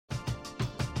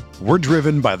We're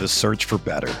driven by the search for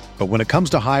better. But when it comes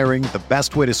to hiring, the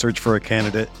best way to search for a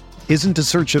candidate isn't to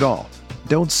search at all.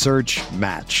 Don't search,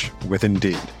 match with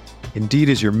Indeed. Indeed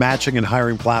is your matching and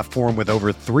hiring platform with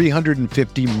over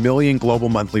 350 million global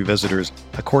monthly visitors,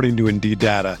 according to Indeed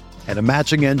data, and a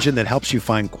matching engine that helps you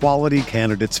find quality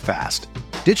candidates fast.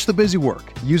 Ditch the busy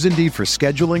work. Use Indeed for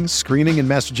scheduling, screening, and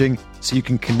messaging so you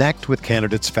can connect with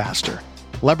candidates faster.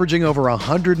 Leveraging over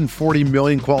 140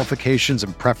 million qualifications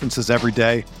and preferences every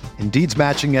day, Indeed's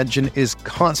matching engine is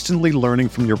constantly learning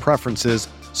from your preferences,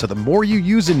 so the more you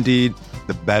use Indeed,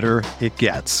 the better it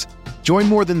gets. Join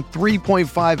more than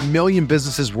 3.5 million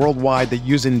businesses worldwide that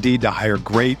use Indeed to hire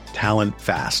great talent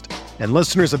fast. And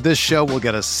listeners of this show will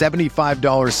get a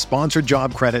 $75 sponsored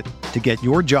job credit to get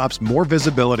your jobs more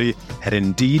visibility at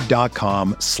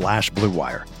Indeed.com/Blue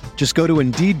Wire. Just go to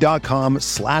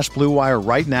Indeed.com/Blue Wire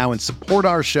right now and support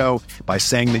our show by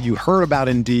saying that you heard about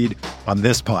Indeed on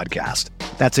this podcast.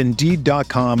 That's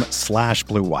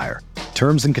Indeed.com/Blue Wire.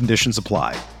 Terms and conditions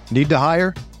apply. Need to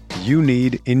hire? You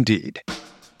need Indeed.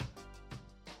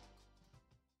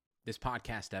 This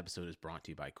podcast episode is brought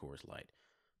to you by Coors Light.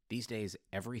 These days,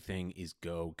 everything is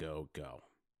go, go, go.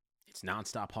 It's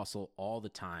nonstop hustle all the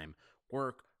time.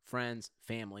 Work, friends,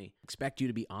 family, expect you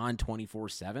to be on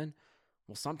 24/7.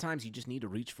 Well, sometimes you just need to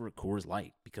reach for a Coors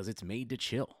Light because it's made to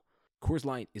chill. Coors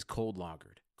Light is cold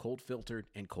lagered, cold filtered,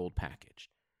 and cold packaged.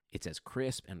 It's as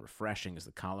crisp and refreshing as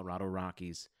the Colorado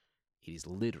Rockies. It is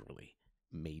literally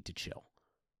made to chill.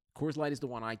 Coors Light is the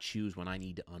one I choose when I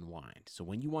need to unwind. So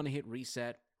when you want to hit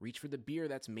reset, reach for the beer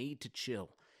that's made to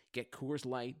chill. Get Coors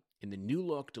Light in the new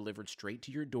look delivered straight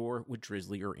to your door with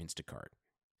Drizzly or Instacart.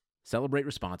 Celebrate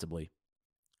responsibly.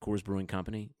 Coors Brewing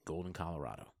Company, Golden,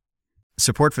 Colorado.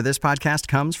 Support for this podcast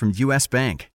comes from U.S.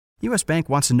 Bank. U.S. Bank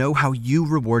wants to know how you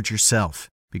reward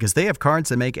yourself because they have cards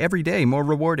that make every day more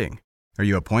rewarding. Are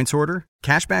you a points hoarder,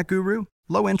 cashback guru,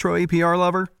 low intro APR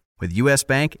lover? With U.S.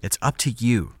 Bank, it's up to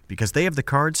you because they have the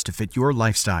cards to fit your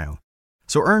lifestyle.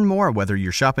 So earn more whether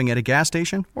you're shopping at a gas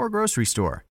station or grocery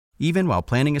store, even while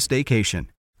planning a staycation.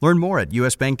 Learn more at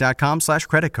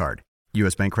usbank.com/creditcard.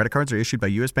 U.S. Bank credit cards are issued by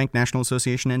U.S. Bank National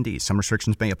Association ND. Some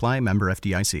restrictions may apply. Member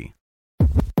FDIC.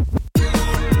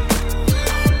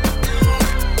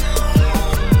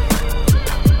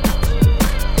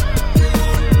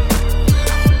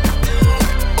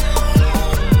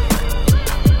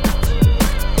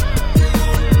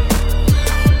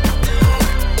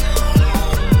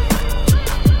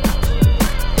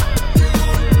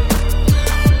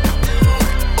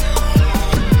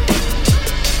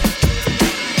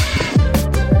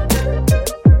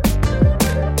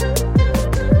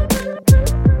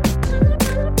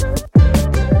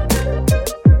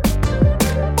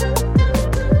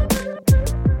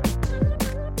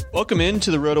 Welcome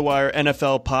into the RotoWire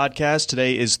NFL podcast.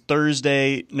 Today is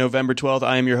Thursday, November 12th.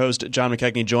 I am your host, John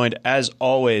McKechnie, joined as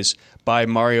always by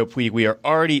Mario Puig. We are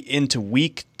already into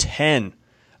week 10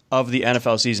 of the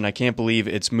NFL season. I can't believe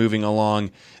it's moving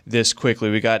along this quickly.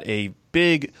 We got a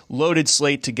big loaded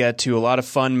slate to get to, a lot of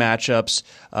fun matchups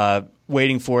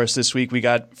waiting for us this week. We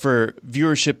got, for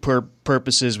viewership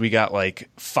purposes, we got like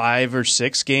 5 or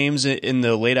 6 games in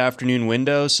the late afternoon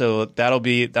window, so that'll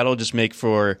just make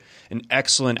for an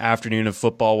excellent afternoon of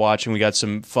football watching. We got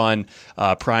some fun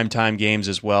primetime games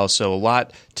as well, so a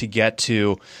lot to get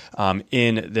to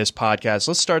in this podcast.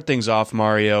 Let's start things off,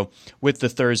 Mario, with the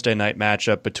Thursday night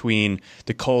matchup between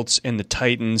the Colts and the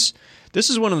Titans. This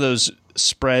is one of those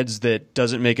spreads that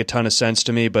doesn't make a ton of sense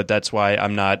to me, but that's why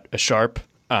I'm not a sharp.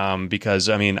 Because,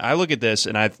 I mean, I look at this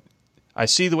and I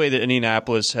see the way that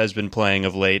Indianapolis has been playing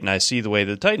of late, and I see the way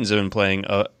the Titans have been playing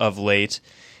of late,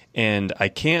 and I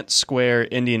can't square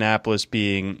Indianapolis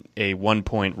being a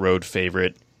 1-point road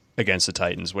favorite against the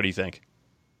Titans. What do you think?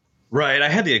 Right. I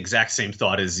had the exact same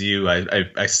thought as you.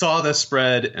 I saw the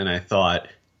spread and I thought,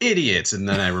 idiots. And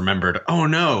then I remembered, oh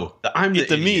no, I'm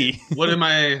the me. What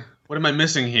am I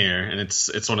missing here? And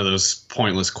it's one of those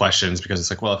pointless questions because it's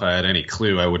like, well, if I had any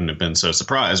clue, I wouldn't have been so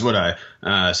surprised, would I?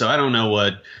 So I don't know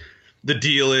what the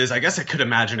deal is. I guess I could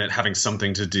imagine it having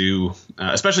something to do,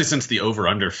 especially since the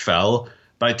over-under fell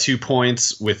by 2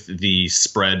 points with the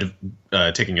spread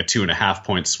taking a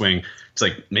 2.5-point swing. It's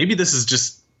like maybe this is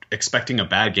just expecting a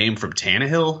bad game from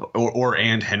Tannehill or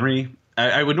Henry.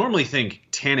 I would normally think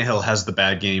Tannehill has the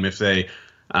bad game if they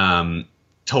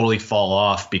totally fall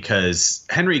off, because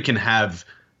Henry can have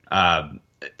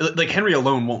like Henry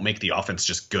alone won't make the offense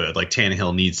just good. Like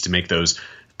Tannehill needs to make those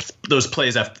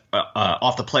plays off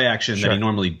the play action that he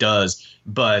normally does.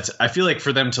 But I feel like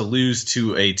for them to lose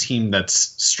to a team that's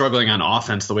struggling on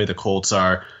offense the way the Colts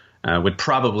are would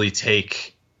probably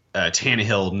take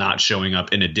Tannehill not showing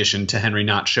up in addition to Henry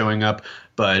not showing up.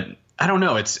 But I don't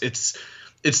know. It's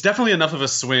definitely enough of a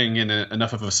swing in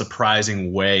enough of a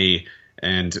surprising way,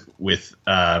 and with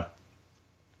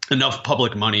enough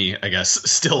public money, I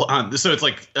guess, still on. So it's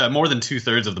like more than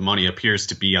 2/3 of the money appears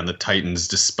to be on the Titans,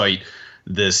 despite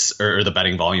this, or the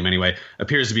betting volume anyway,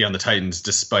 appears to be on the Titans,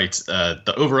 despite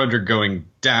the over-under going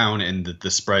down and the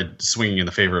spread swinging in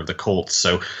the favor of the Colts.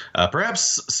 So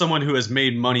perhaps someone who has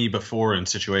made money before in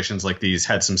situations like these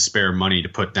had some spare money to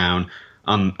put down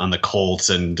on the Colts,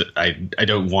 and I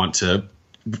don't want to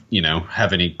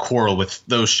have any quarrel with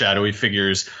those shadowy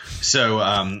figures. So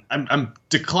I'm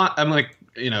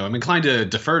inclined to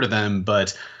defer to them,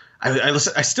 but I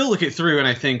still look it through and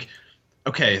I think,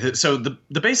 okay, so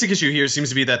the basic issue here seems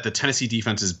to be that the Tennessee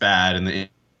defense is bad and the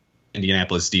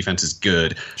Indianapolis defense is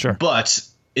good. Sure. But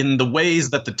in the ways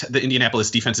that the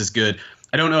Indianapolis defense is good,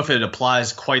 I don't know if it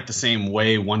applies quite the same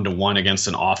way 1-to-1 against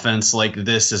an offense like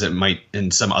this as it might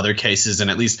in some other cases. And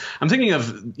at least I'm thinking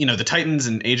of, the Titans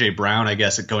and A.J. Brown, I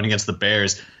guess, going against the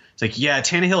Bears. It's like, yeah,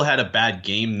 Tannehill had a bad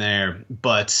game there,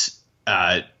 but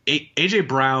A.J.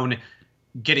 Brown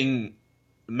getting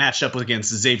matched up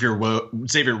against Xavier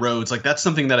Rhodes, like that's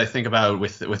something that I think about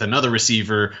with another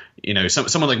receiver,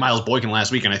 someone like Miles Boykin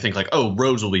last week, and I think like, oh,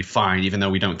 Rhodes will be fine, even though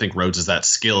we don't think Rhodes is that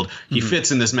skilled. He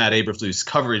fits in this Matt Eberflus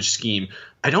coverage scheme.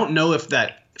 I don't know if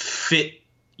that fit,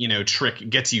 trick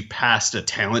gets you past a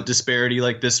talent disparity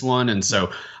like this one, and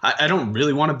so I don't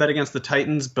really want to bet against the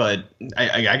Titans, but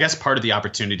I guess part of the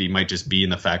opportunity might just be in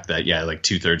the fact that, yeah, like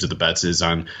 2/3 of the bets is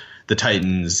on the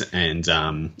Titans, and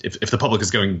if the public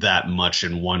is going that much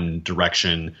in one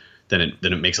direction, then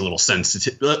it makes a little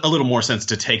more sense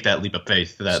to take that leap of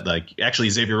faith that like actually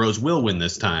Xavier Rhodes will win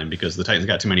this time, because the Titans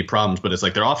got too many problems. But it's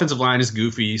like their offensive line is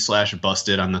goofy /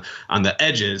 busted on the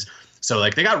edges. So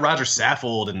like they got Roger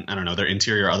Saffold, and I don't know, their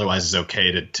interior otherwise is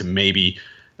okay to maybe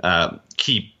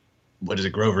keep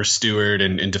Grover Stewart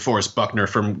and DeForest Buckner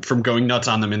from going nuts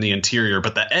on them in the interior.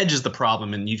 But the edge is the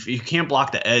problem, and you can't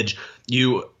block the edge.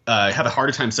 You have a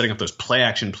harder time setting up those play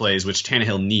action plays, which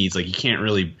Tannehill needs. Like he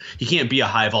can't be a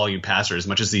high volume passer as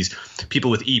much as these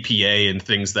people with EPA and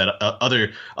things that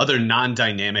other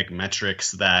non-dynamic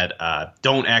metrics that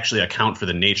don't actually account for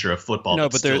the nature of football. No,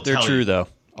 but they're true though.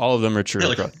 All of them are true.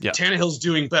 Yeah. Tannehill's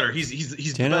doing better. He's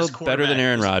the best quarterback. Better than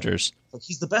Aaron Rodgers.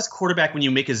 He's the best quarterback when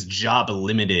you make his job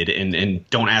limited and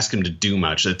don't ask him to do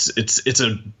much. It's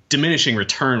a diminishing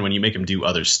return when you make him do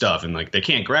other stuff, and like they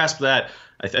can't grasp that.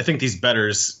 I think these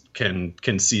bettors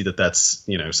can see that that's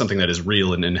something that is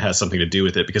real and has something to do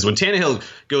with it, because when Tannehill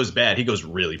goes bad, he goes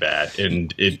really bad,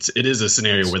 and it is a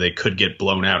scenario where they could get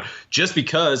blown out just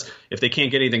because if they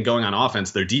can't get anything going on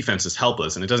offense, their defense is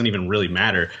helpless, and it doesn't even really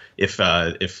matter if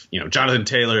Jonathan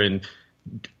Taylor and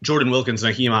Jordan Wilkins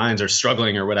and Nyheim Hines are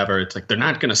struggling or whatever. It's like they're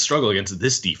not going to struggle against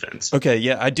this defense. Okay,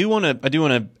 yeah, I do want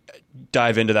to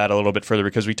dive into that a little bit further,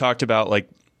 because we talked about like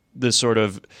this sort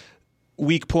of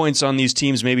weak points on these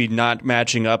teams maybe not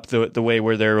matching up the way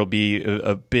where there will be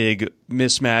a big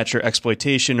mismatch or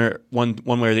exploitation or one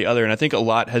way or the other. And I think a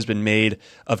lot has been made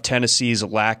of Tennessee's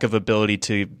lack of ability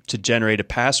to generate a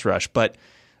pass rush. But,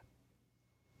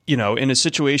 in a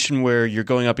situation where you're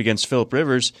going up against Phillip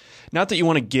Rivers, not that you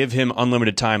want to give him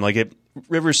unlimited time. Like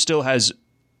Rivers still has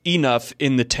enough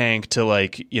in the tank to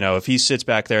if he sits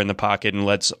back there in the pocket and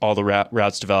lets all the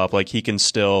routes develop, like he can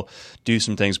still do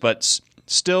some things. But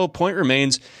still, point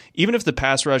remains, even if the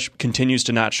pass rush continues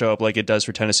to not show up like it does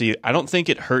for Tennessee, I don't think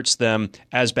it hurts them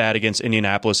as bad against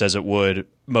Indianapolis as it would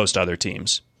most other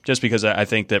teams. Just because I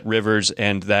think that Rivers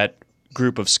and that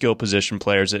group of skill position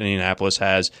players that Indianapolis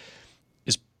has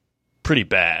is pretty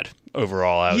bad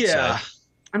overall, I would say.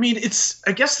 I mean,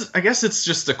 I guess it's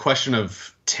just a question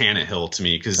of Tannehill to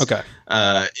me, because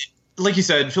like you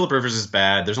said, Phillip Rivers is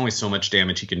bad. There's only so much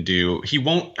damage he can do. He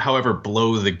won't, however,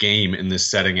 blow the game in this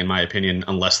setting, in my opinion,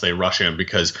 unless they rush him,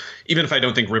 because even if I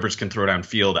don't think Rivers can throw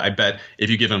downfield, I bet if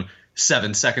you give him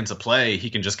 7 seconds of play,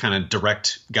 he can just kind of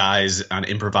direct guys on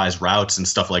improvised routes and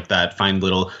stuff like that, find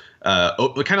little kind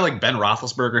of like Ben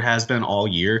Roethlisberger has been all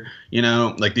year,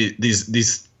 like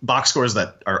these box scores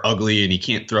that are ugly and he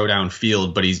can't throw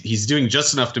downfield, but he's doing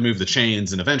just enough to move the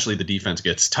chains, and eventually the defense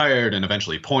gets tired and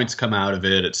eventually points come out of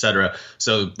it, etc.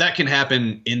 So that can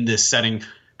happen in this setting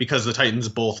because the Titans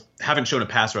both haven't shown a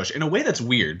pass rush in a way that's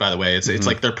weird, by the way. It's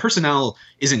like their personnel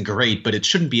isn't great, but it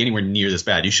shouldn't be anywhere near this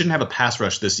bad. You shouldn't have a pass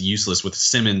rush this useless with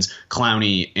Simmons,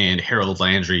 Clowney, and Harold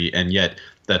Landry, and yet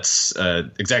that's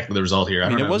exactly the result here. I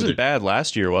mean, it wasn't bad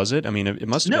last year, was it? I mean, it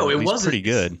must have been at least pretty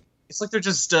good. it's like they're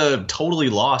just totally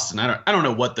lost, and I don't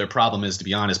know what their problem is, to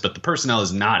be honest. But the personnel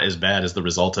is not as bad as the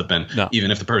results have been,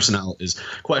 even if the personnel is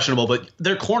questionable. But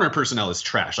their corner personnel is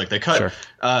trash. Like they cut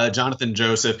Jonathan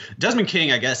Joseph. Desmond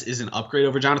King, I guess, is an upgrade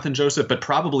over Jonathan Joseph, but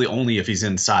probably only if he's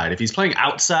inside. If he's playing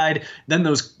outside, then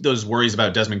those worries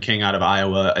about Desmond King out of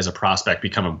Iowa as a prospect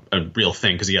become a real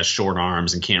thing because he has short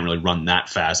arms and can't really run that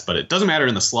fast. But it doesn't matter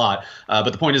in the slot.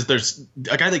 But the point is, there's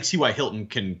a guy like T.Y. Hilton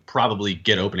can probably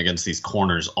get open against these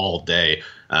corners all day,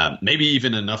 maybe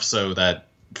even enough so that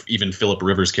even Phillip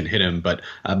Rivers can hit him. But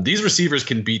these receivers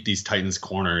can beat these Titans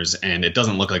corners, and it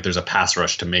doesn't look like there's a pass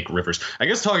rush to make Rivers. I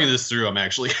guess talking this through, I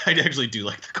actually do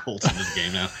like the Colts in this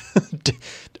game now.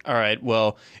 All right.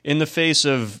 Well, in the face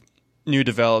of new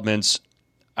developments,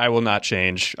 I will not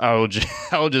change. I will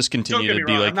just continue to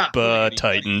be like the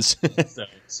Titans.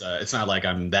 So it's not like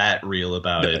I'm that real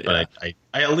about it, but I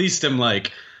at least am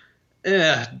like,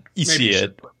 you see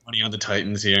it. Put money on the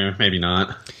Titans here, maybe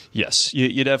not. Yes,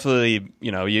 you definitely,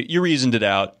 you reasoned it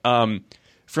out.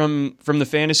 From the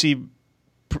fantasy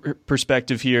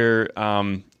perspective here,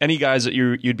 any guys that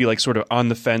you'd be like sort of on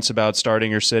the fence about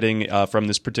starting or sitting from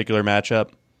this particular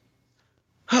matchup?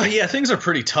 Yeah, things are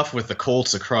pretty tough with the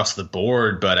Colts across the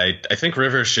board, but I think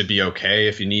Rivers should be okay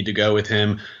if you need to go with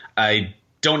him. I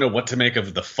don't know what to make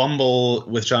of the fumble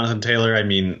with Jonathan Taylor. I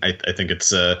mean, I think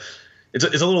it's a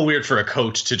little weird for a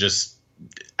coach to just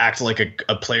act like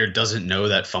a player doesn't know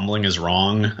that fumbling is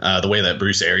wrong, the way that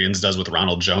Bruce Arians does with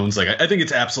Ronald Jones. Like, I think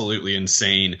it's absolutely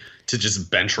insane to just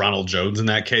bench Ronald Jones in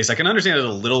that case. I can understand it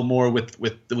a little more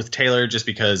with Taylor just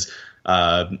because,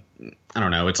 I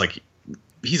don't know, it's like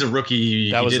he's a rookie.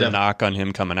 That was the knock on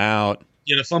him coming out.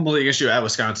 He had a fumbling issue at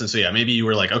Wisconsin, so yeah, maybe you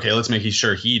were like, okay, let's make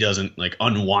sure he doesn't like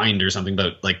unwind or something.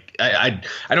 But like, I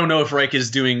don't know if Reich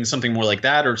is doing something more like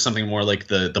that or something more like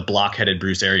the block-headed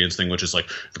Bruce Arians thing, which is like,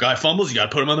 if a guy fumbles, you got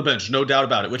to put him on the bench, no doubt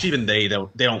about it. Which even they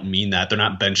don't mean that. They're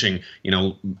not benching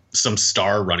some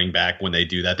star running back when they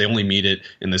do that. They only mean it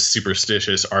in this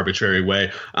superstitious, arbitrary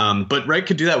way. But Reich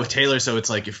could do that with Taylor, so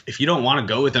it's like if you don't want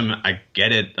to go with him, I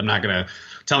get it. I'm not gonna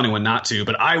tell anyone not to,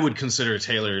 but I would consider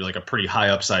Taylor like a pretty high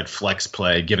upside flex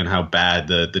play given how bad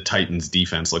the Titans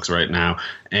defense looks right now.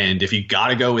 And if you got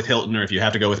to go with Hilton or if you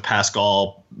have to go with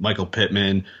Pascal, Michael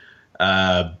Pittman,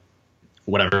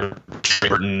 whatever,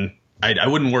 Burton, I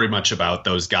wouldn't worry much about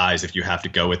those guys if you have to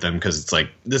go with them because it's like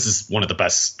this is one of the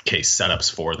best case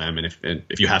setups for them. And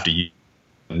if you have to use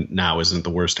now isn't the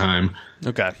worst time.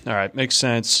 Okay. All right. Makes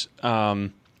sense.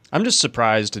 I'm just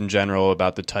surprised in general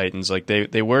about the Titans. Like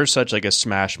they were such like a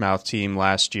smash mouth team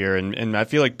last year, and I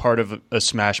feel like part of a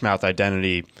smash mouth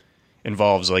identity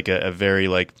involves like a very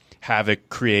like havoc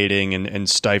creating and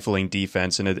stifling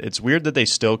defense, and it's weird that they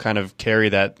still kind of carry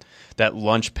that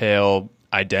lunch pail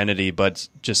identity, but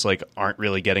just like aren't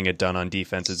really getting it done on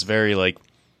defense. It's very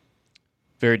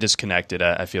disconnected.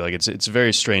 I feel like it's a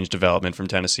very strange development from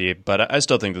Tennessee, but I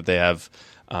still think that they have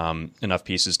enough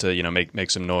pieces to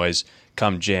make some noise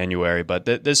come January. But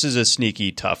this is a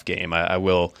sneaky tough game. I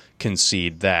will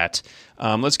concede that.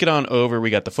 Let's get on over. We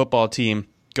got the football team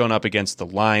going up against the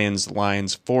Lions.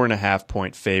 Lions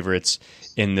 4.5-point favorites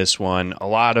in this one. A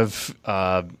lot of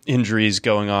injuries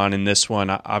going on in this one.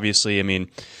 Obviously, I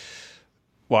mean,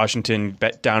 Washington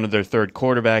down to their third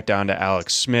quarterback, down to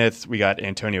Alex Smith. We got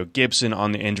Antonio Gibson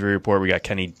on the injury report. We got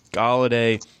Kenny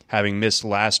Golladay having missed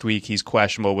last week. He's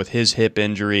questionable with his hip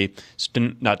injury.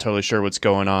 Not totally sure what's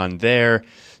going on there.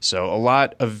 So a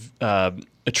lot of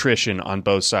attrition on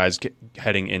both sides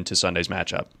heading into Sunday's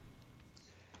matchup.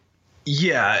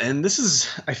 Yeah, and this is,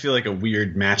 I feel like, a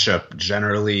weird matchup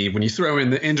generally. When you throw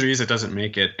in the injuries, it doesn't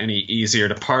make it any easier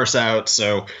to parse out.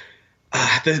 So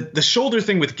the shoulder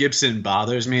thing with Gibson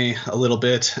bothers me a little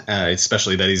bit,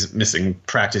 especially that he's missing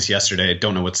practice yesterday.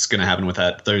 Don't know what's going to happen with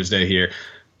that Thursday here,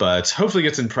 but hopefully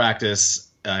gets in practice.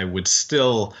 I would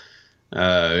still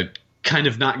kind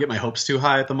of not get my hopes too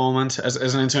high at the moment as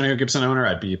an Antonio Gibson owner.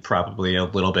 I'd be probably a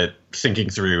little bit thinking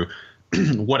through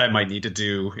what I might need to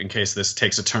do in case this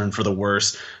takes a turn for the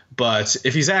worse. But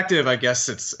if he's active, I guess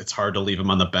it's hard to leave him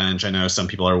on the bench. I know some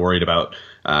people are worried about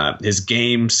his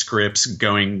game scripts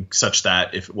going such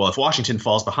that if Washington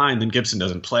falls behind, then Gibson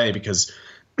doesn't play because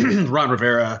Ron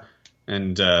Rivera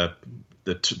and the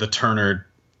Turner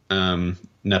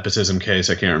nepotism case,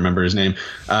 I can't remember his name,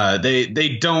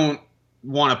 they don't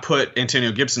want to put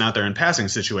Antonio Gibson out there in passing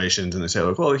situations, and they say,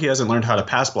 like, well, he hasn't learned how to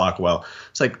pass block well.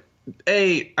 It's like,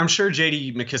 I'm sure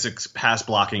J.D. McKissic's pass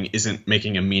blocking isn't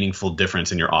making a meaningful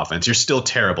difference in your offense. You're still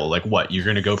terrible. Like, what? You're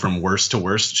going to go from worst to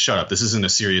worst? Shut up. This isn't a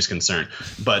serious concern.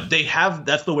 But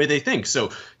that's the way they think.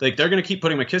 So, like, they're going to keep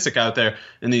putting McKissic out there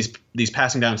in these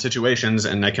passing down situations.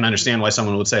 And I can understand why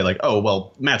someone would say, like, oh,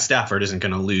 well, Matt Stafford isn't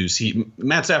going to lose.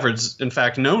 Matt Stafford's, in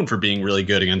fact, known for being really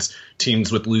good against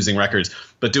teams with losing records.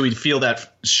 But do we feel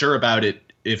that sure about it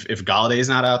if Galladay's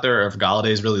not out there, or if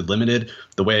Galladay's really limited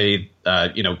the way,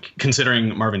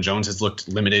 considering Marvin Jones has looked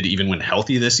limited even when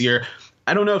healthy this year?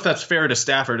 I don't know if that's fair to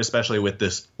Stafford, especially with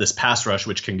this pass rush,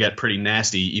 which can get pretty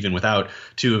nasty even without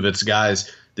two of its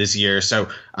guys this year. So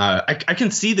I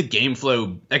can see the game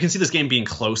flow. I can see this game being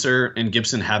closer and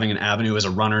Gibson having an avenue as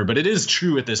a runner. But it is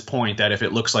true at this point that if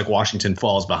it looks like Washington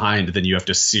falls behind, then you have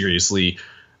to seriously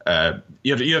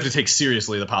you have to take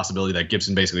seriously the possibility that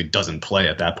Gibson basically doesn't play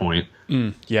at that point.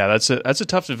 Yeah, that's a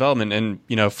tough development. And,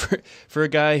 for a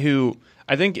guy who,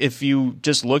 I think if you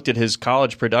just looked at his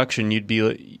college production, you'd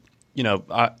be,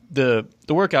 the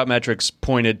workout metrics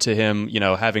pointed to him,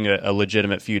 having a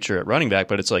legitimate future at running back,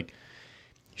 but it's like,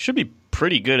 he should be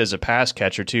pretty good as a pass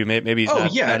catcher too. Maybe he's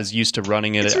not as used to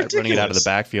running it out of the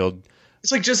backfield.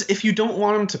 It's like, just if you don't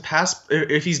want him to pass,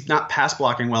 if he's not pass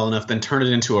blocking well enough, then turn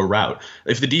it into a route.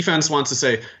 If the defense wants to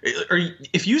say, or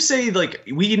if you say, like,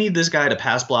 we need this guy to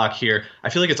pass block here, I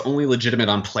feel like it's only legitimate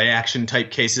on play action type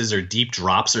cases or deep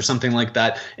drops or something like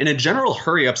that. In a general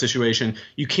hurry up situation,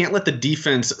 you can't let the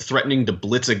defense threatening to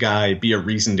blitz a guy be a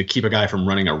reason to keep a guy from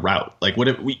running a route. Like, what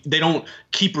if they don't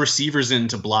keep receivers in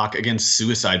to block against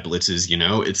suicide blitzes?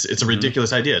 It's a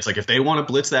ridiculous idea. It's like, if they want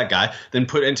to blitz that guy, then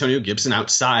put Antonio Gibson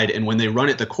outside, and when they run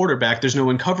at the quarterback, there's no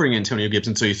one covering Antonio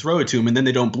Gibson, so you throw it to him, and then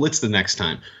they don't blitz the next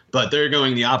time. But they're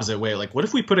going the opposite way. Like, what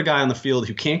if we put a guy on the field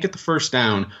who can't get the first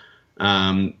down,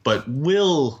 but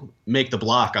will make the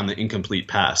block on the incomplete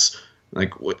pass?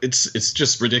 Like, it's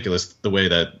just ridiculous the way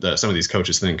that some of these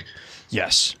coaches think.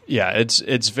 Yes, yeah,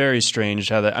 it's very strange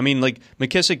how that. I mean, like,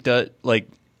 McKissic does, like,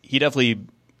 he definitely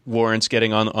warrants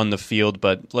getting on the field,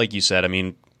 but like you said, I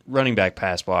mean, running back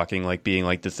pass blocking, like, being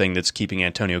like the thing that's keeping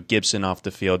Antonio Gibson off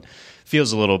the field,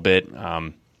 feels a little bit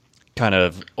kind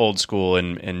of old school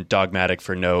and dogmatic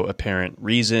for no apparent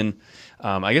reason.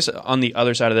 I guess on the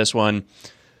other side of this one,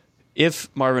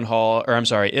 if Kenny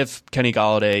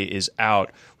Golladay is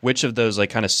out, which of those, like,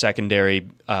 kind of secondary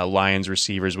Lions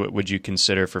receivers would you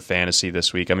consider for fantasy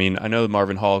this week? I mean, I know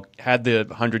Marvin Hall had the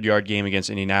 100-yard game against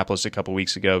Indianapolis a couple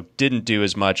weeks ago, didn't do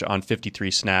as much on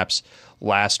 53 snaps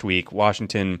last week.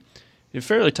 Washington is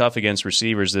fairly tough against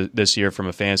receivers this year from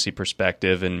a fantasy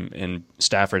perspective, and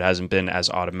Stafford hasn't been as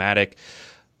automatic.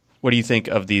 What do you think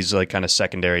of these, like, kind of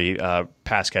secondary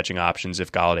pass-catching options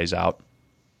if Galladay's out?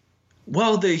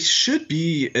 Well, they should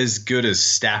be as good as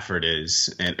Stafford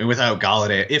is, and without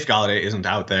Golladay, if Golladay isn't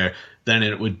out there, then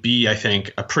it would be, I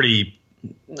think, a pretty,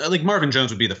 like, Marvin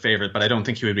Jones would be the favorite, but I don't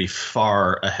think he would be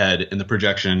far ahead in the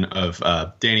projection of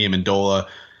Danny Amendola.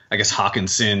 I guess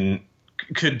Hawkinson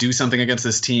could do something against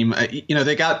this team.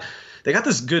 They got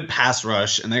this good pass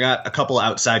rush, and they got a couple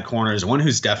outside corners, one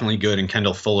who's definitely good in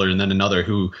Kendall Fuller, and then another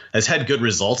who has had good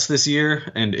results this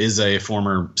year and is a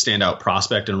former standout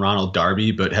prospect in Ronald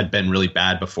Darby, but had been really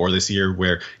bad before this year,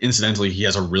 where incidentally he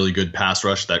has a really good pass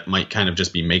rush that might kind of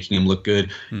just be making him look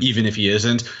good, even if he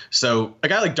isn't. So a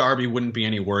guy like Darby wouldn't be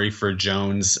any worry for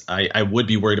Jones. I would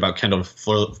be worried about Kendall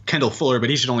Fuller, but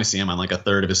he should only see him on like a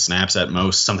third of his snaps at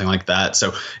most, something like that.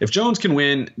 So if Jones can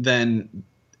win, then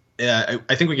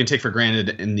I think we can take for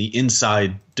granted in the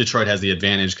inside, Detroit has the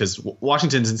advantage because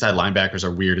Washington's inside linebackers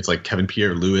are weird. It's like Kevin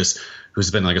Pierre-Louis,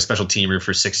 who's been like a special teamer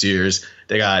for 6 years.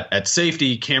 They got at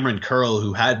safety Cameron Curl,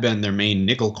 who had been their main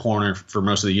nickel corner for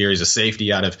most of the year. He's a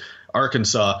safety out of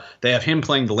Arkansas. They have him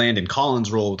playing the Landon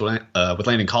Collins role with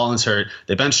Landon Collins hurt.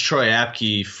 They benched Troy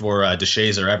Apke for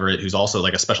DeShazer Everett, who's also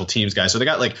like a special teams guy. So they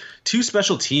got like two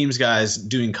special teams guys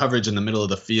doing coverage in the middle of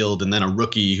the field, and then a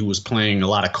rookie who was playing a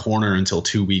lot of corner until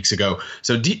 2 weeks ago.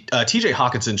 So TJ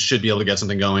Hawkinson should be able to get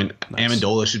something going. Nice.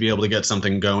 Amendola should be able to get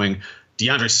something going.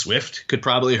 DeAndre Swift could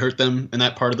probably hurt them in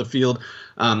that part of the field.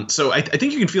 So I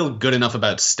think you can feel good enough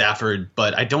about Stafford,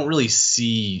 but I don't really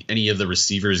see any of the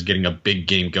receivers getting a big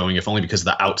game going, if only because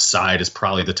the outside is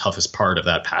probably the toughest part of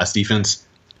that pass defense.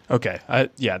 Okay.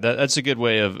 That's a good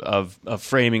way of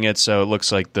framing it. So it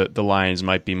looks like the Lions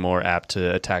might be more apt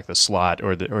to attack the slot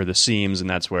or the seams, and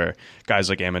that's where guys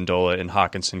like Amendola and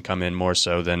Hawkinson come in more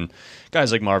so than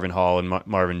guys like Marvin Hall and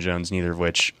Marvin Jones, neither of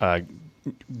which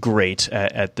great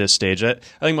at this stage. I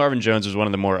think Marvin Jones is one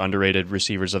of the more underrated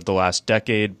receivers of the last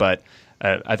decade, but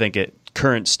I think at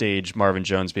current stage, Marvin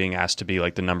Jones being asked to be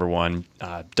like the number one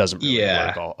doesn't really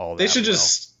work all that they should well.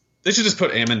 They should just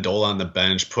put Amendola on the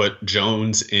bench, put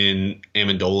Jones in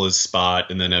Amendola's spot,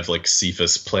 and then have like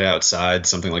Cephas play outside,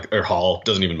 something like, or Hall,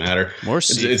 doesn't even matter. More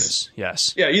Cephas,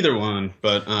 yes. Yeah, either one.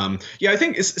 But I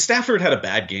think Stafford had a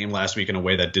bad game last week in a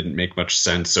way that didn't make much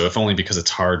sense. So if only because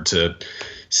it's hard to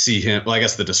see him. Well, I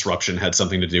guess the disruption had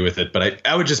something to do with it. But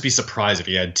I would just be surprised if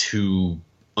he had two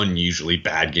unusually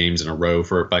bad games in a row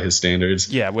by his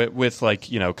standards. Yeah, with like,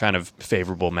 kind of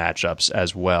favorable matchups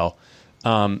as well.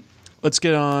 Let's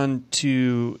get on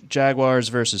to Jaguars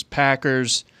versus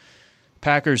Packers.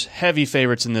 Packers heavy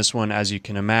favorites in this one, as you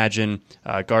can imagine.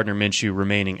 Gardner Minshew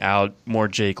remaining out, more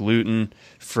Jake Luton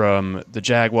from the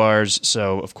Jaguars.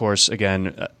 So, of course,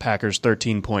 again, Packers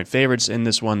 13-point favorites in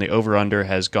this one. The over-under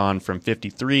has gone from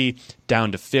 53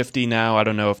 down to 50 now. I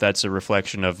don't know if that's a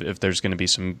reflection of if there's going to be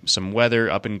some weather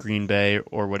up in Green Bay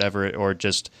or whatever, or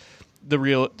just the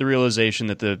realization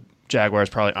that the Jaguars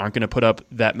probably aren't going to put up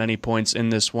that many points in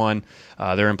this one.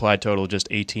 Their implied total just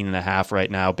 18.5 right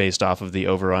now based off of the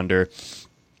over-under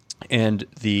and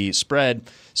the spread.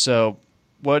 So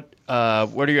what are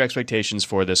your expectations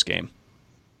for this game?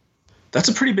 That's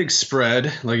a pretty big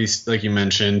spread, like you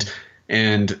mentioned,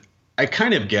 and I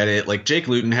kind of get it. Like, Jake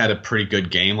Luton had a pretty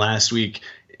good game last week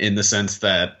in the sense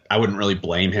that I wouldn't really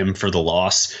blame him for the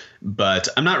loss, but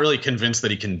I'm not really convinced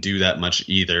that he can do that much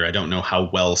either. I don't know how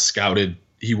well scouted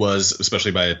he was,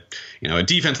 especially by a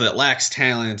defense that lacks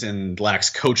talent and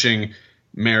lacks coaching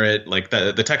merit. Like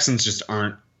the Texans just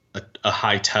aren't a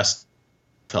high test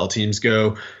NFL teams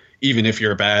go, even if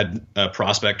you're a bad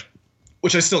prospect,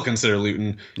 which I still consider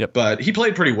Luton. Yep. But he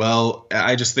played pretty well.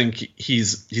 I just think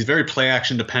he's very play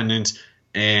action dependent,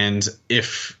 and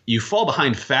if you fall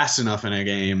behind fast enough in a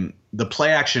game, the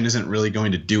play action isn't really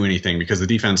going to do anything because the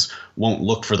defense won't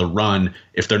look for the run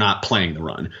if they're not playing the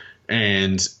run.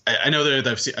 And I know that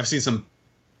I've seen some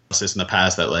analysis in the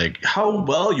past that like how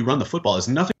well you run the football has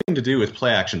nothing to do with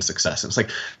play action success. And it's like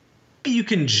you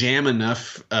can jam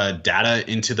enough data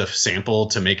into the sample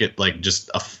to make it like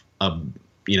just a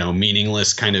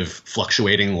meaningless kind of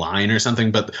fluctuating line or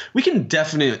something. But we can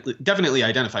definitely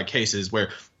identify cases where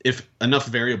if enough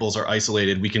variables are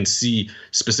isolated, we can see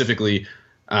specifically,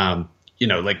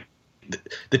 like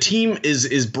the team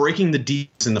is breaking the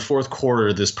defense in the fourth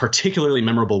quarter this particularly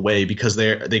memorable way because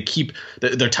they're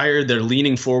tired, they're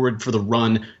leaning forward for the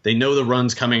run, they know the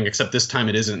run's coming, except this time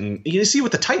it isn't. And you see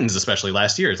with the Titans, especially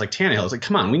last year, it's like Tannehill. It's like,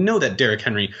 come on, we know that Derrick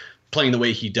Henry playing the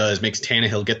way he does makes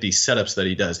Tannehill get these setups that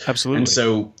he does. Absolutely. And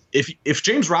so if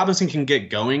James Robinson can get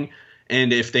going,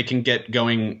 and if they can get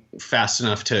going fast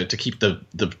enough to keep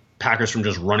the Packers from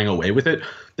just running away with it,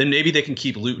 then maybe they can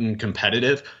keep Luton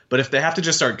competitive. But if they have to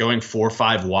just start going 4 or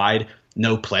 5 wide,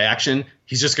 no play action,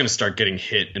 he's just going to start getting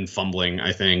hit and fumbling,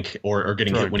 I think, or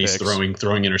getting hit when he's throwing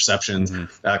interceptions,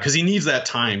 because he needs that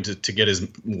time to get his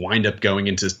windup going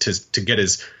and to get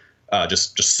his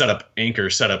just set up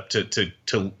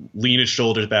to lean his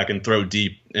shoulders back and throw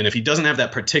deep. And if he doesn't have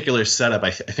that particular setup,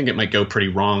 I think it might go pretty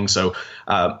wrong. So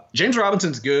James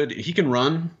Robinson's good. He can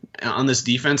run on this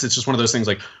defense. It's just one of those things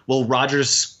like, will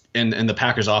Rodgers and the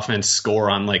Packers offense score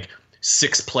on like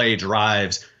 6-play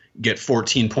drives, get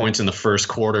 14 points in the first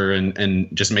quarter and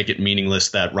just make it meaningless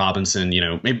that Robinson,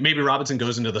 maybe Robinson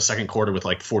goes into the second quarter with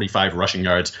like 45 rushing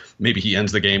yards. Maybe he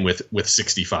ends the game with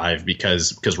 65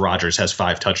 because Rodgers has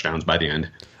 5 touchdowns by the end.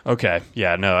 Okay.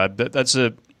 Yeah, no, that's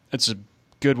a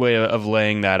good way of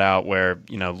laying that out where,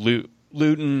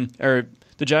 Luton or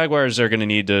the Jaguars are going to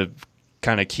need to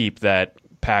kind of keep that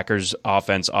Packers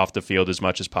offense off the field as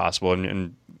much as possible.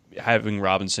 And having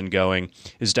Robinson going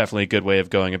is definitely a good way of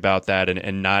going about that,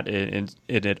 and not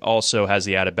it also has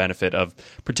the added benefit of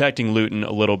protecting Luton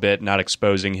a little bit, not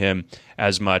exposing him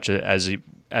as much as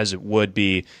it would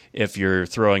be if you're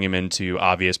throwing him into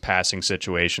obvious passing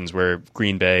situations where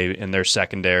Green Bay and their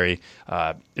secondary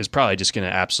is probably just going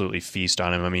to absolutely feast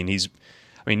on him.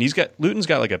 Luton's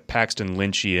got like a Paxton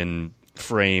Lynchian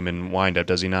frame and windup,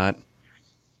 does he not?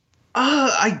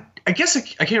 I guess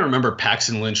I can't remember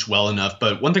Paxton Lynch well enough,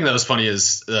 but one thing that was funny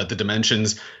is the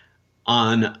dimensions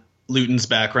on Luton's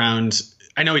background.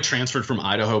 I know he transferred from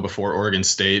Idaho before Oregon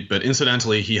State, but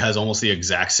incidentally, he has almost the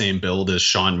exact same build as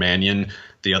Sean Mannion,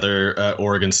 the other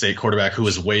Oregon State quarterback who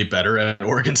was way better at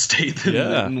Oregon State than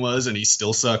Luton was, and he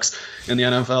still sucks in the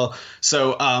NFL.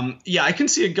 So, I can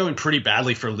see it going pretty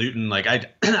badly for Luton. Like,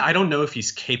 I don't know if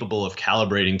he's capable of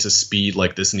calibrating to speed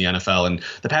like this in the NFL, and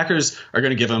the Packers are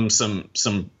going to give him some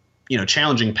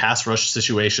challenging pass rush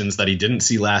situations that he didn't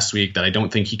see last week that I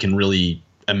don't think he can really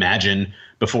imagine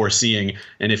before seeing.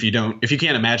 And if you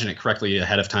can't imagine it correctly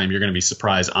ahead of time, you're going to be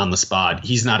surprised on the spot.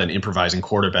 He's not an improvising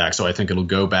quarterback, so I think it'll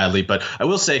go badly. But I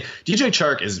will say DJ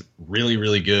Chark is really,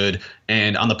 really good.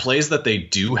 And on the plays that they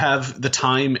do have the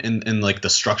time and like the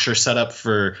structure set up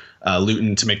for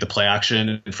Luton to make the play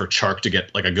action and for Chark to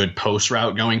get like a good post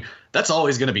route going, that's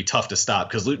always going to be tough to stop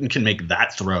because Luton can make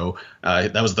that throw.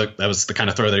 That was the kind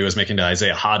of throw that he was making to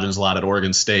Isaiah Hodgins a lot at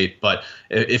Oregon State. But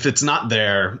if it's not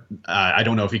there, I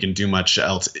don't know if he can do much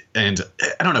else. And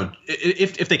I don't know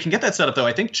if they can get that set up, though.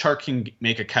 I think Chark can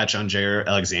make a catch on Jair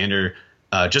Alexander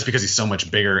just because he's so much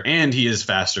bigger and he is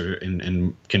faster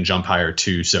and can jump higher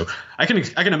too. So I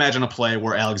can imagine a play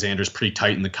where Alexander's pretty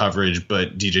tight in the coverage,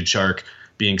 but DJ Chark,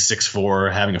 being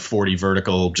 6'4", having a 40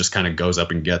 vertical, just kind of goes up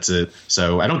and gets it.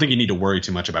 So I don't think you need to worry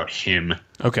too much about him.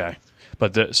 Okay.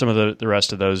 But some of the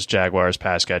rest of those Jaguars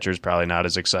pass catchers probably not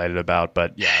as excited about.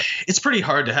 But yeah, it's pretty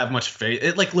hard to have much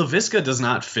faith. Like Laviska does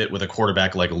not fit with a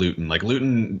quarterback like Luton. Like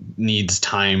Luton needs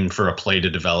time for a play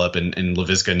to develop, and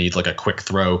Laviska needs like a quick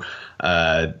throw.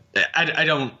 I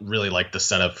don't really like the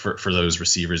setup for those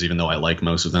receivers, even though I like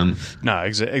most of them. No,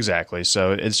 exactly.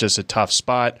 So it's just a tough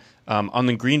spot. On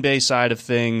the Green Bay side of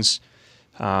things,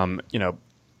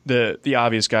 the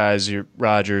obvious guys,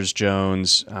 Rodgers,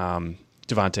 Jones,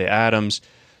 Devontae Adams,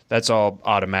 that's all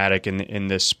automatic in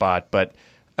this spot. But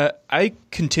I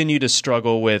continue to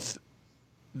struggle with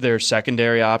their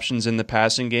secondary options in the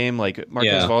passing game. Like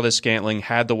Marquez Valdes-Scantling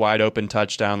had the wide open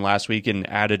touchdown last week and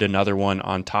added another one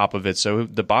on top of it. So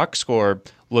the box score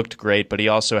looked great, but he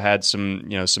also had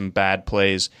some bad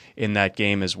plays in that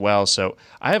game as well. So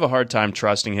I have a hard time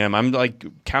trusting him. I'm like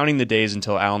counting the days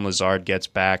until Allen Lazard gets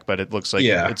back, but it looks like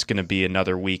it's going to be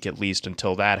another week at least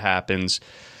until that happens.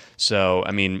 So,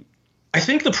 I mean, I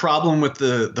think the problem with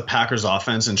the Packers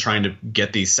offense and trying to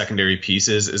get these secondary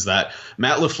pieces is that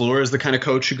Matt LaFleur is the kind of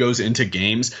coach who goes into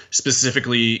games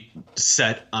specifically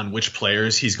set on which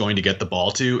players he's going to get the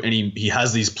ball to. And he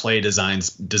has these play designs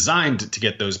designed to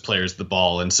get those players the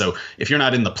ball. And so if you're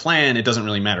not in the plan, it doesn't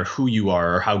really matter who you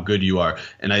are or how good you are.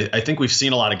 And I think we've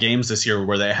seen a lot of games this year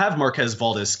where they have Marquez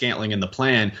Valdes-Scantling in the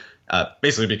plan,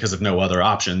 basically because of no other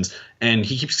options, and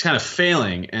he keeps kind of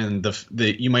failing. And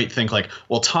you might think like,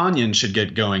 well, Tanyan should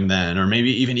get going then, or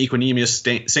maybe even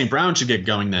Equanimeous St. Brown should get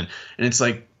going then. And it's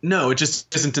like, no, it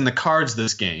just isn't in the cards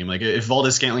this game. Like if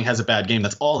Valdes-Scantling has a bad game,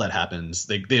 that's all that happens.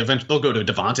 They'll go to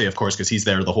Devontae, of course, because he's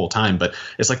there the whole time. But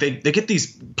it's like they get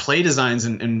these play designs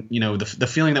and the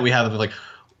feeling that we have of like,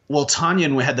 well,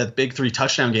 Tanyan had that big 3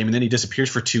 touchdown game and then he disappears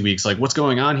for 2 weeks. Like what's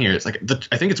going on here? It's like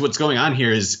I think it's what's going on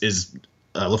here is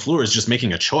LaFleur is just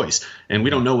making a choice, and we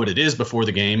don't know what it is before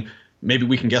the game. Maybe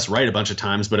we can guess right a bunch of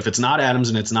times, but if it's not Adams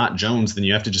and it's not Jones, then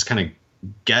you have to just kind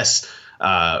of guess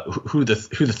who the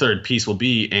third piece will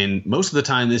be. And most of the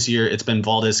time this year, it's been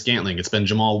Valdes-Scantling, it's been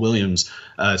Jamal Williams,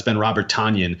 it's been Robert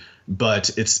Tanyan, but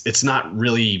it's not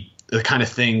really the kind of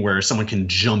thing where someone can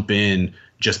jump in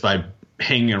just by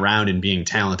hanging around and being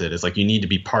talented. It's like you need to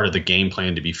be part of the game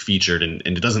plan to be featured, and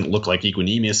it doesn't look like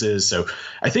Equanimeous is. So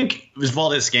I think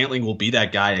Valdes-Scantling will be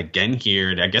that guy again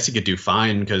here, and I guess he could do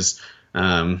fine because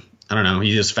I don't know,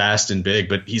 he is fast and big,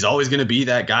 but he's always going to be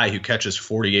that guy who catches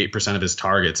 48% of his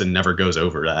targets and never goes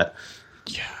over that.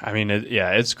 Yeah, I mean,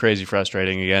 it's crazy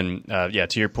frustrating. Again,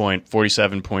 to your point,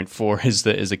 47.4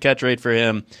 is the catch rate for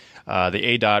him.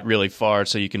 The ADOT really far,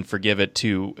 so you can forgive it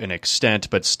to an extent,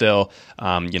 but still,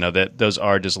 that those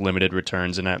are just limited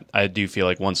returns. And I do feel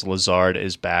like once Lazard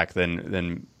is back,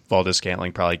 then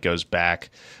Valdes-Scantling probably goes back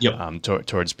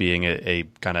towards being a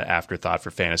kind of afterthought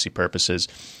for fantasy purposes.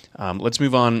 Let's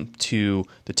move on to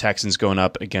the Texans going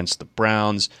up against the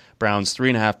Browns. Browns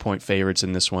 3.5-point favorites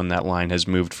in this one. That line has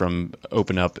moved from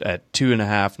open up at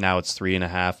 2.5. Now it's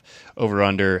 3.5.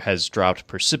 Over-under has dropped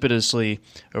precipitously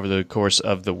over the course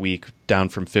of the week, down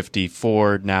from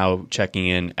 54, now checking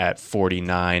in at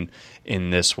 49 in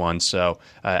this one. So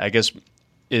I guess,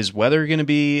 is weather going to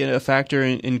be a factor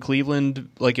in Cleveland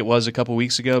like it was a couple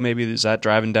weeks ago? Maybe is that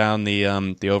driving down the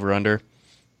over-under?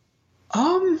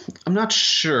 I'm not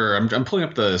sure. I'm pulling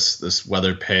up this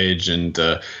weather page, and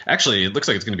actually, it looks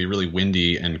like it's going to be really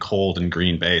windy and cold in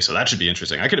Green Bay, so that should be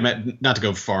interesting. I could imagine, not to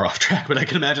go far off track, but I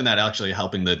can imagine that actually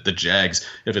helping the Jags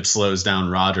if it slows down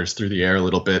Rodgers through the air a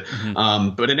little bit.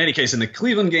 Mm-hmm. But in any case, in the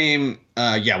Cleveland game,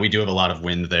 we do have a lot of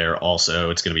wind there. Also,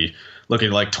 it's going to be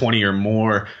looking like 20 or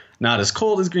more. not as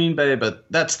cold as Green Bay, but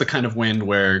that's the kind of wind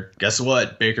where, guess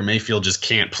what? Baker Mayfield just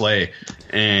can't play.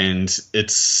 And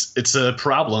it's a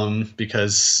problem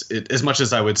because as much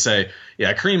as I would say,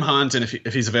 yeah, Kareem Hunt, and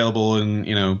if he's available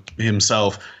and,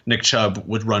 himself, Nick Chubb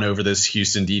would run over this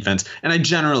Houston defense. And I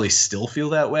generally still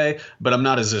feel that way, but I'm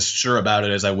not as sure about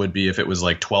it as I would be if it was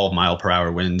like 12 mile per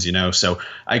hour winds, So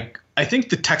I think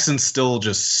the Texans still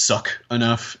just suck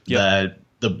enough that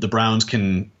the Browns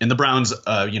can, and the Browns,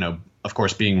 of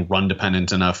course, being run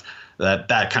dependent enough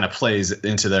that kind of plays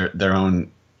into their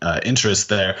own interest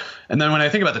there. And then when I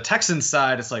think about the Texans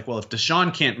side, it's like, well, if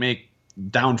Deshaun can't make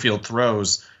downfield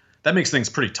throws, that makes things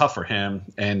pretty tough for him.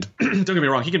 And don't get me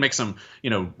wrong, he can make some,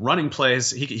 running plays.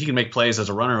 He can make plays as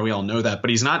a runner. We all know that, but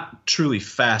he's not truly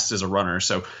fast as a runner.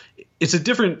 So it's a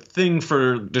different thing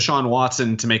for Deshaun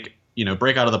Watson to make,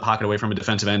 break out of the pocket away from a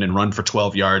defensive end and run for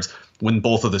 12 yards when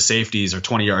both of the safeties are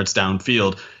 20 yards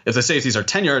downfield. If the safeties are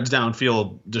 10 yards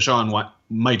downfield, Deshaun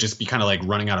might just be kind of like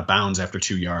running out of bounds after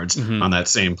 2 yards on that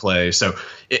same play. So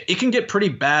it can get pretty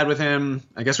bad with him.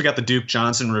 I guess we got the Duke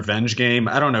Johnson revenge game.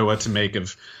 I don't know what to make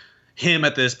of him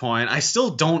at this point. I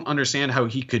still don't understand how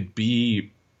he could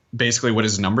be basically what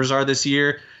his numbers are this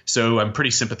year. So I'm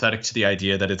pretty sympathetic to the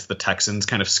idea that it's the Texans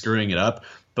kind of screwing it up.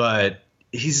 But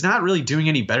he's not really doing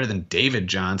any better than David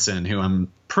Johnson, who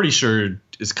I'm pretty sure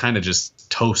is kind of just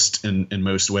toast in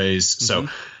most ways. So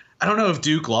I don't know if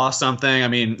Duke lost something. I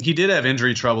mean, he did have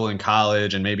injury trouble in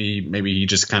college, and maybe he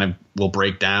just kind of will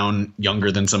break down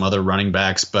younger than some other running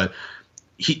backs. But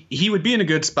he would be in a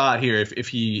good spot here if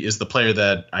he is the player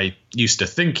that I used to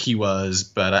think he was,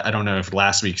 but I don't know if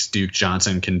last week's Duke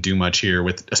Johnson can do much here,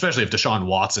 especially if Deshaun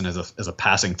Watson as a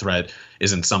passing threat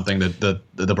isn't something that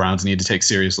the Browns need to take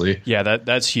seriously. Yeah,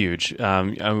 that's huge.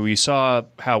 We saw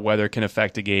how weather can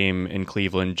affect a game in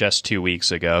Cleveland just 2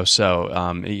 weeks ago. So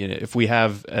if we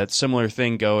have a similar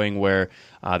thing going where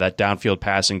that downfield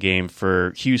passing game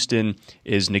for Houston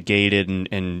is negated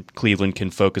and Cleveland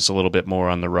can focus a little bit more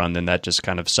on the run, then that just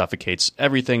kind of suffocates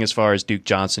everything as far as Duke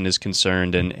Johnson is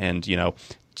concerned. And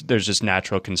there's just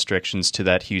natural constrictions to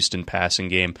that Houston passing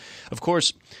game. Of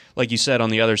course, like you said,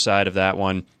 on the other side of that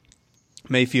one,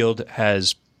 Mayfield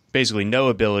has basically no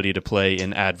ability to play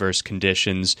in adverse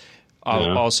conditions.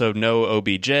 Also, no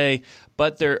OBJ.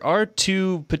 But there are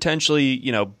two potentially,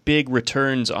 big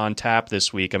returns on tap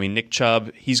this week. I mean, Nick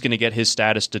Chubb, he's going to get his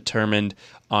status determined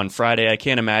on Friday. I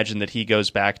can't imagine that he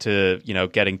goes back to,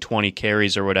 getting 20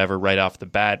 carries or whatever right off the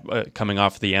bat, coming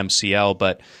off the MCL.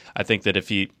 But I think that if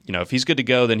he's good to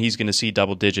go, then he's going to see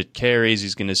double-digit carries.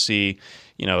 He's going to see,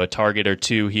 a target or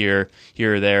two here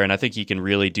or there. And I think he can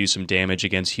really do some damage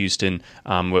against Houston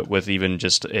with even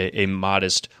just a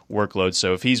modest workload.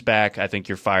 So if he's back, I think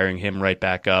you're firing him right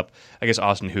back up. I guess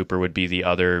Austin Hooper would be the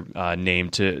other name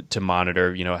to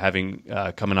monitor, having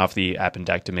coming off the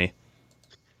appendectomy.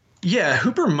 Yeah,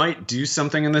 Hooper might do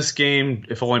something in this game,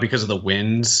 if only because of the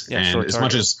winds. Yeah, and as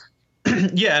much as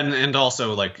and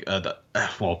also like I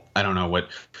don't know what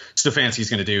Stefanski's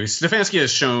going to do. Stefanski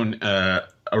has shown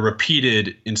a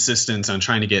repeated insistence on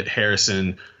trying to get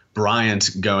Harrison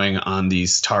Bryant going on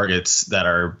these targets that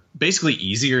are basically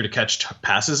easier to catch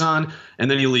passes on,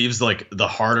 and then he leaves like the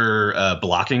harder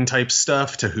blocking type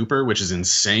stuff to Hooper, which is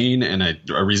insane, and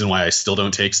a reason why I still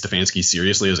don't take Stefanski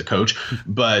seriously as a coach.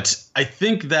 But I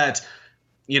think that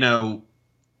even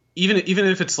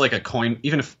if it's like a coin,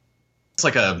 even if it's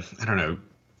like a, I don't know,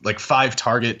 like 5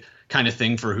 target kind of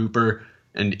thing for Hooper,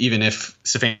 and even if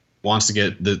Stefanski wants to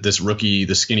get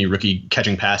the skinny rookie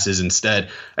catching passes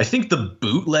instead, I think the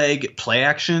bootleg play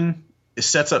action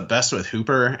sets up best with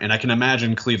Hooper, and I can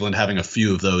imagine Cleveland having a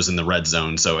few of those in the red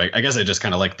zone. So I guess I just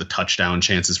kind of like the touchdown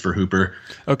chances for Hooper.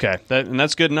 Okay,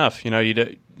 that's good enough. You're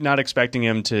not expecting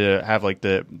him to have like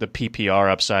the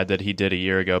PPR upside that he did a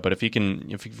year ago, but if he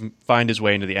can find his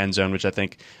way into the end zone, which I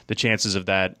think the chances of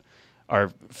that are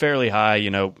fairly high,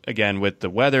 again, with the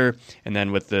weather and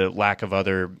then with the lack of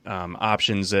other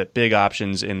options, big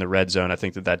options in the red zone, I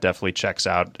think that definitely checks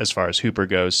out as far as Hooper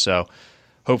goes. So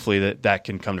hopefully that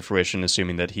can come to fruition,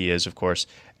 assuming that he is, of course,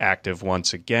 active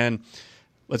once again.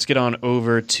 Let's get on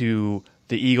over to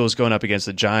the Eagles going up against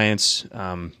the Giants.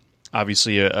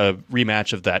 Obviously, a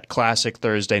rematch of that classic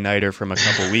Thursday nighter from a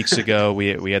couple weeks ago.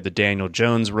 We had the Daniel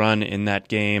Jones run in that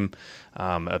game.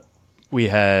 We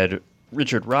had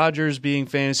Richard Rodgers being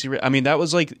fantasy. I mean, that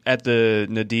was like at the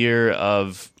nadir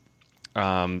of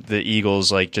the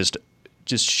Eagles, like just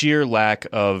sheer lack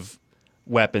of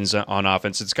weapons on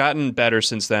offense. It's gotten better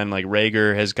since then. Like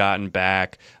Rager has gotten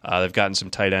back. They've gotten some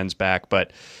tight ends back,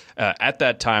 but at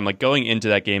that time, like going into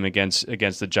that game against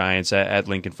the Giants at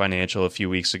Lincoln Financial a few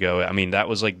weeks ago, I mean, that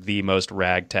was like the most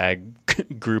ragtag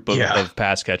group of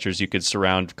pass catchers you could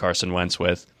surround Carson Wentz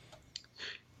with.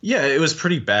 Yeah, it was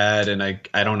pretty bad, and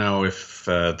I don't know if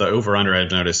the over-under I've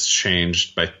noticed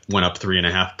went up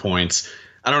 3.5 points.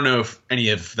 I don't know if any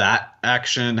of that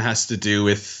action has to do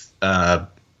with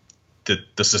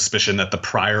the suspicion that the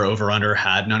prior over-under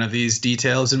had none of these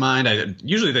details in mind.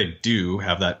 Usually they do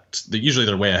have that. Usually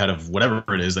they're way ahead of whatever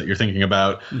it is that you're thinking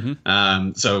about.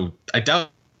 Mm-hmm. So I doubt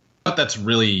that's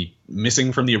really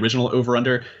missing from the original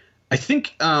over-under. I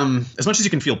think as much as you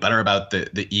can feel better about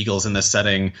the Eagles in this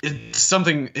setting,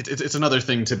 it's another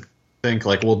thing to think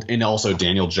like, well, and also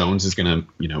Daniel Jones is going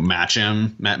to,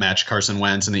 match Carson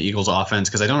Wentz in the Eagles offense,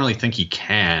 because I don't really think he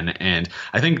can. And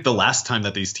I think the last time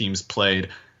that these teams played,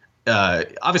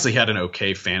 obviously he had an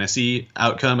okay fantasy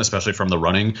outcome, especially from the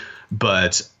running,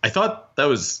 but I thought that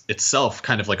was itself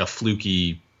kind of like a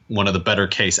fluky, one of the better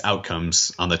case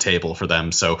outcomes on the table for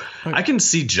them. So I can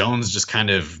see Jones just kind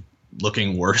of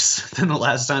looking worse than the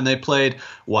last time they played,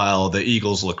 while the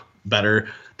Eagles look better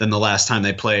than the last time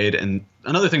they played. And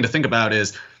another thing to think about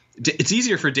is it's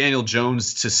easier for Daniel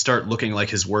Jones to start looking like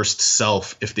his worst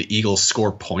self if the Eagles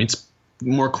score points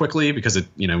more quickly, because it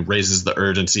raises the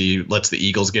urgency, lets the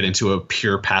Eagles get into a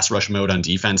pure pass rush mode on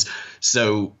defense.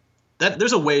 So that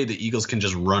there's a way the Eagles can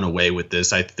just run away with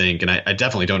this, I think. And I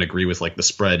definitely don't agree with like the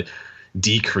spread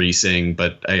decreasing,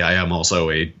 but I am also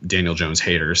a Daniel Jones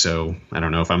hater, so I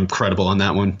don't know if I'm credible on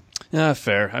that one. Yeah,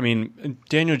 fair. I mean,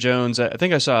 Daniel Jones, I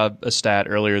think I saw a stat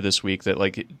earlier this week that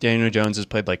like Daniel Jones has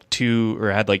played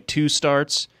had two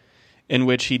starts in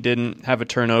which he didn't have a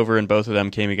turnover, and both of them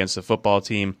came against the football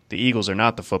team. The Eagles are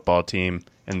not the football team,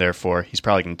 and therefore he's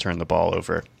probably going to turn the ball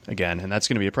over again, and that's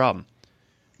going to be a problem.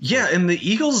 Yeah, and the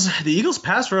Eagles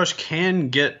pass rush can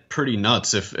get pretty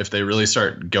nuts if they really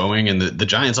start going, and the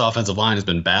Giants offensive line has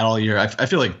been bad all year. I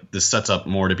feel like this sets up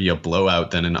more to be a blowout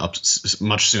than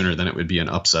much sooner than it would be an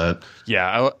upset.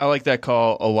 Yeah, I like that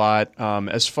call a lot.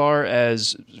 As far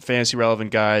as fantasy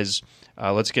relevant guys,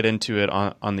 let's get into it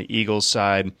on the Eagles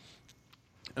side.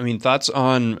 I mean, thoughts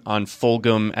on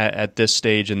Fulgham at this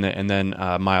stage, and then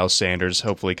Miles Sanders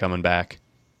hopefully coming back.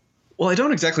 Well, I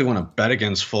don't exactly want to bet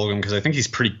against Fulgham because I think he's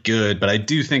pretty good, but I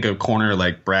do think a corner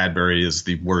like Bradbury is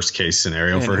the worst case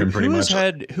scenario for him pretty much.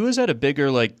 Who has had a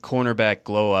bigger like cornerback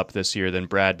glow up this year than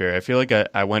Bradbury? I feel like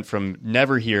I went from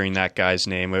never hearing that guy's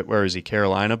name. Where was he?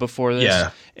 Carolina before this? Yeah.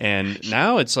 And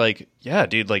now it's like, yeah,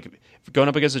 dude, like going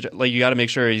up against you got to make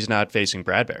sure he's not facing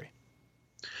Bradbury.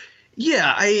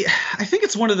 Yeah, I think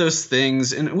it's one of those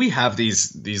things, and we have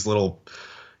these little.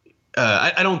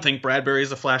 I don't think Bradbury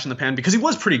is a flash in the pan because he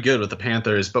was pretty good with the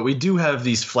Panthers, but we do have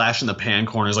these flash in the pan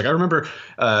corners. Like I remember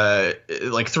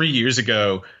like 3 years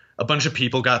ago, a bunch of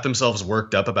people got themselves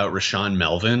worked up about Rashaan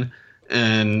Melvin.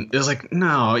 And it was like,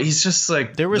 no, he's just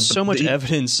like there was so much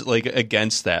evidence like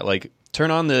against that. Like turn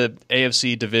on the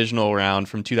AFC divisional round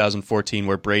from 2014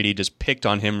 where Brady just picked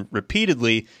on him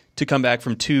repeatedly to come back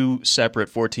from two separate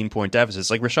 14-point deficits.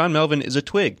 Like Rashaan Melvin is a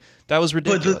twig. That was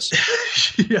ridiculous.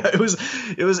 Yeah, it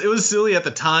was silly at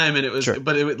the time, and it was, sure.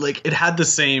 But it had the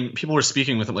same. People were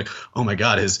speaking with him like, oh my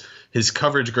god, his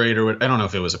coverage grade, or I don't know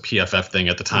if it was a PFF thing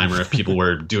at the time, or if people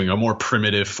were doing a more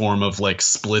primitive form of like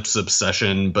splits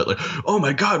obsession. But like, oh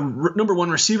my god, number one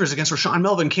receivers against Rashaan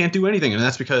Melvin can't do anything, and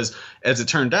that's because, as it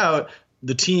turned out,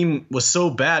 the team was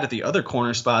so bad at the other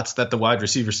corner spots that the wide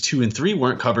receivers 2 and 3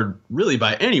 weren't covered really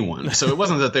by anyone. So it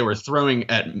wasn't that they were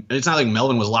throwing at – it's not like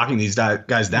Melvin was locking these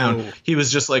guys down. No. He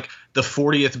was just like the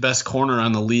 40th best corner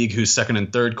on the league whose second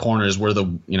and third corners were the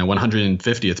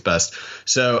 150th best.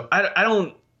 So I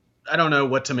don't know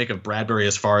what to make of Bradbury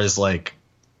as far as like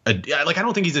I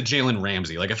don't think he's a Jalen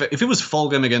Ramsey. Like if it was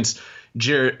Fulgham against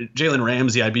Jalen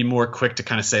Ramsey, I'd be more quick to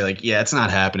kind of say like, yeah, it's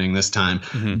not happening this time.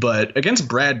 Mm-hmm. But against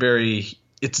Bradbury,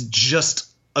 it's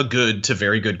just a good to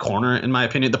very good corner, in my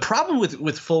opinion. The problem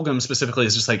with Fulgham specifically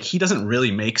is just like he doesn't really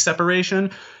make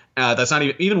separation. That's not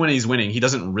even when he's winning, he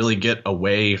doesn't really get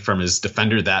away from his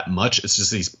defender that much. It's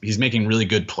just he's making really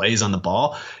good plays on the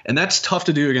ball, and that's tough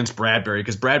to do against Bradbury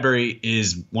because Bradbury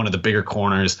is one of the bigger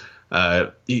corners.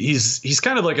 He's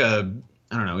kind of like a,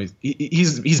 I don't know.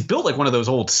 He's built like one of those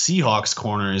old Seahawks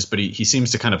corners, but he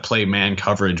seems to kind of play man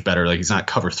coverage better. Like he's not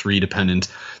cover 3 dependent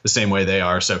the same way they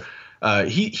are. So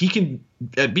he can,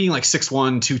 at being like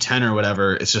 6'1", 210 or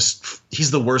whatever, it's just he's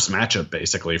the worst matchup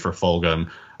basically for Fulgham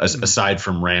aside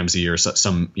from Ramsey or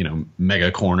some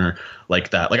mega corner like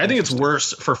that. Like I think it's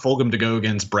worse for Fulgham to go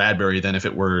against Bradbury than if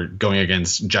it were going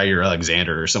against Jair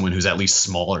Alexander or someone who's at least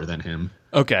smaller than him.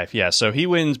 Okay, yeah. So he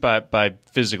wins by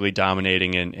physically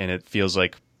dominating, and it feels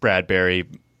like Bradbury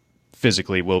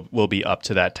physically will be up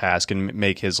to that task and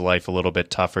make his life a little bit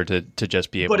tougher to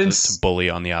just be able to bully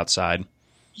on the outside.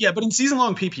 Yeah, but in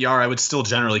season-long PPR, I would still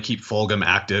generally keep Fulgham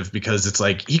active because it's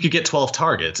like he could get 12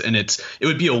 targets, and it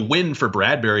would be a win for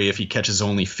Bradbury if he catches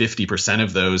only 50%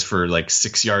 of those for like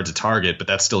 6 yards a target, but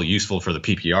that's still useful for the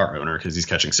PPR owner because he's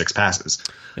catching 6 passes.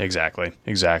 Exactly.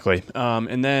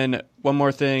 And then one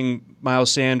more thing,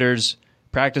 Miles Sanders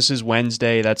practices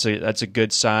Wednesday. That's a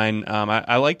good sign.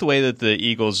 I like the way that the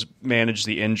Eagles managed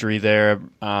the injury there.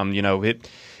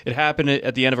 It happened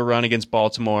at the end of a run against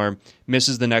Baltimore,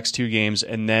 misses the next 2 games,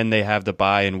 and then they have the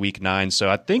bye in Week 9. So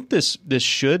I think this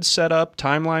should set up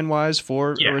timeline-wise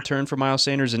for a return for Miles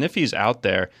Sanders. And if he's out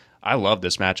there, I love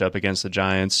this matchup against the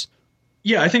Giants.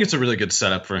 Yeah, I think it's a really good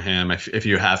setup for him. If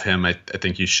you have him, I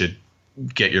think you should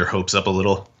get your hopes up a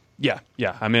little. Yeah,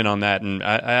 I'm in on that, and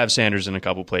I have Sanders in a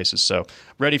couple places, so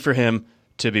ready for him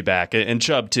to be back, and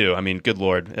Chubb too. I mean, good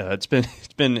Lord, it's been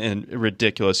a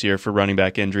ridiculous year for running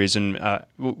back injuries, and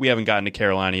we haven't gotten to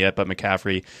Carolina yet. But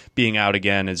McCaffrey being out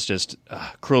again is just a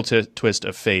cruel twist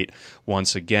of fate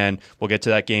once again. We'll get to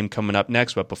that game coming up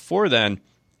next, but before then,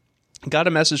 got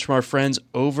a message from our friends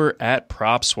over at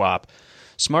PropSwap.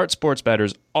 Smart sports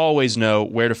bettors always know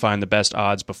where to find the best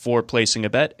odds before placing a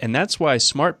bet, and that's why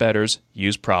smart bettors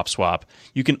use PropSwap.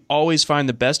 You can always find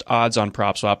the best odds on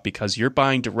PropSwap because you're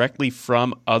buying directly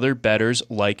from other bettors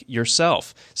like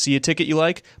yourself. See a ticket you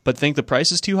like, but think the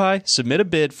price is too high? Submit a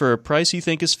bid for a price you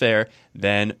think is fair,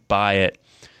 then buy it.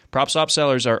 PropSwap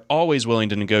sellers are always willing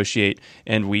to negotiate,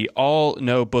 and we all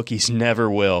know bookies never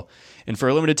will. And for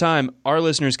a limited time, our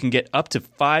listeners can get up to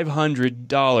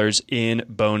 $500 in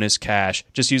bonus cash.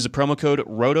 Just use the promo code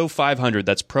ROTO500.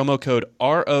 That's promo code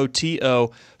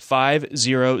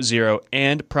ROTO500.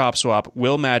 And PropSwap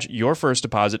will match your first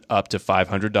deposit up to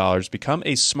 $500. Become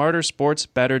a smarter sports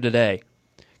bettor today.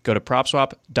 Go to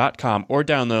PropSwap.com or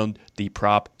download the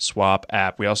PropSwap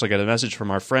app. We also got a message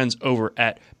from our friends over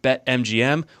at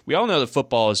BetMGM. We all know that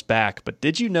football is back, but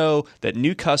did you know that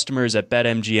new customers at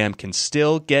BetMGM can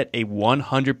still get a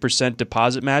 100%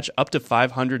 deposit match up to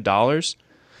 $500?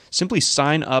 Simply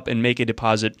sign up and make a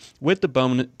deposit with the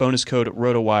bonus code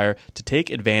ROTOWIRE to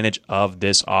take advantage of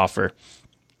this offer.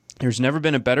 There's never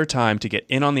been a better time to get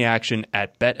in on the action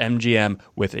at BetMGM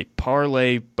with a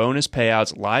parlay, bonus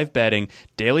payouts, live betting,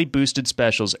 daily boosted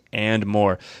specials, and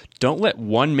more. Don't let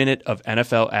 1 minute of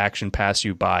NFL action pass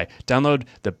you by. Download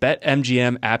the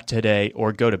BetMGM app today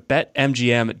or go to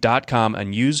BetMGM.com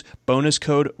and use bonus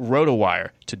code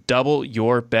ROTOWIRE to double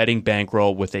your betting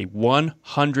bankroll with a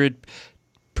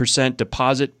 100%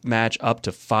 deposit match up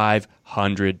to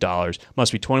 $500.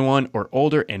 Must be 21 or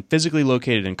older and physically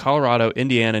located in Colorado,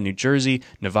 Indiana, New Jersey,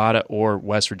 Nevada, or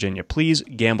West Virginia. Please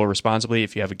gamble responsibly.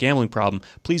 If you have a gambling problem,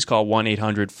 please call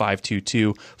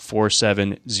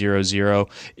 1-800-522-4700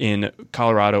 in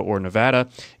Colorado or Nevada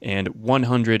and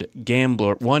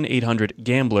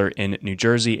 1-800-GAMBLER in New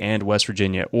Jersey and West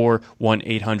Virginia, or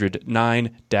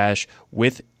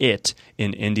 1-800-9-WITH-IT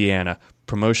in Indiana.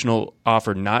 Promotional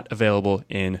offer not available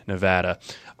in Nevada.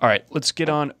 All right, let's get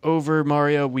on over,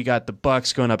 Mario. We got the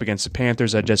Bucs going up against the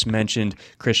Panthers. I just mentioned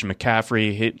Christian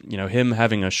McCaffrey, him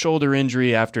having a shoulder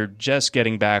injury after just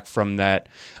getting back from that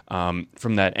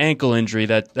ankle injury.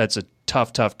 That's a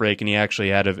tough break, and he actually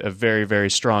had a very, very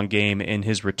strong game in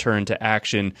his return to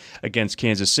action against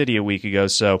Kansas City a week ago.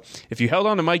 So if you held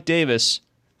on to Mike Davis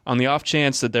on the off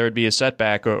chance that there would be a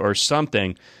setback or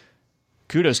something,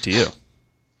 kudos to you.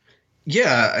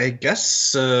 Yeah, I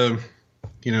guess,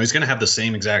 he's going to have the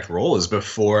same exact role as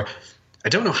before. I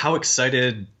don't know how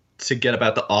excited to get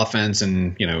about the offense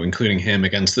and, including him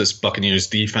against this Buccaneers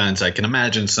defense. I can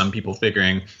imagine some people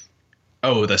figuring,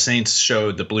 the Saints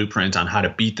showed the blueprint on how to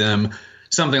beat them,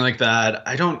 something like that.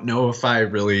 I don't know if I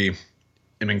really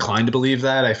am inclined to believe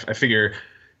that. I figure,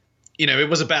 it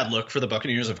was a bad look for the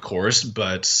Buccaneers, of course,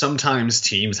 but sometimes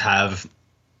teams have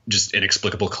just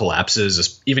inexplicable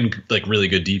collapses, even like really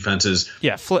good defenses.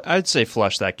 Yeah, I'd say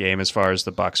flush that game as far as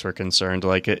the Bucs were concerned.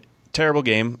 Like a terrible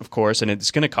game, of course, and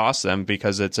it's going to cost them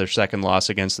because it's their second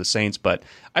loss against the Saints. But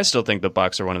I still think the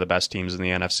Bucs are one of the best teams in the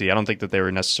NFC. I don't think that they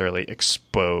were necessarily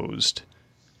exposed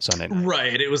Sunday night.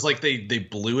 Right. It was like they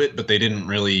blew it, but they didn't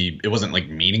really. It wasn't like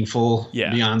meaningful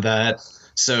beyond that.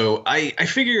 So I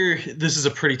figure this is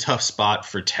a pretty tough spot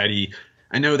for Teddy.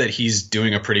 I know that he's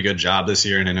doing a pretty good job this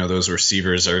year, and I know those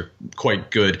receivers are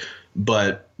quite good,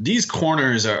 but these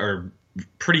corners are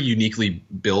pretty uniquely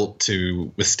built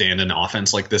to withstand an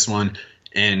offense like this one.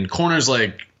 And corners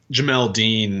like Jamel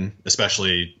Dean,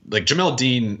 especially, like Jamel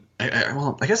Dean,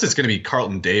 I guess it's going to be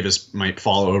Carlton Davis might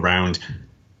follow around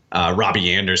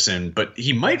Robbie Anderson, but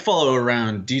he might follow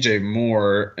around DJ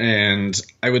Moore. And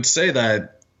I would say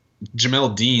that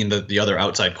Jamel Dean, the other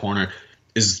outside corner,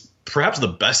 is perhaps the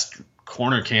best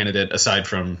corner candidate aside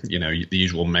from, the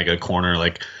usual mega corner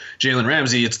like Jalen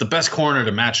Ramsey. It's the best corner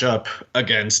to match up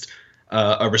against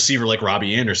a receiver like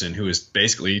Robbie Anderson, who is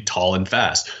basically tall and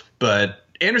fast. But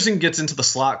Anderson gets into the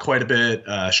slot quite a bit.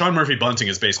 Sean Murphy-Bunting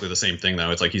is basically the same thing,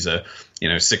 though. It's like he's a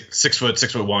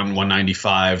 6'1",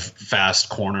 195 fast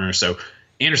corner. So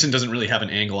Anderson doesn't really have an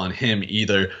angle on him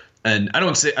either. And I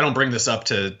don't bring this up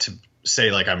to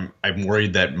say like I'm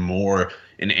worried that Moore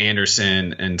and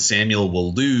Anderson and Samuel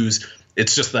will lose.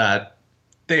 It's just that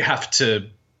they have to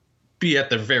be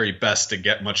at their very best to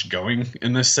get much going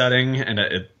in this setting,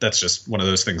 and that's just one of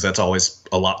those things that's always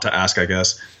a lot to ask, I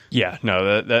guess. Yeah,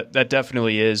 no, that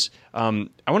definitely is. I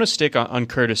want to stick on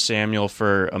Curtis Samuel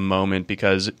for a moment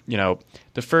because,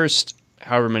 the first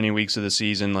however many weeks of the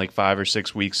season, like 5 or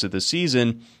 6 weeks of the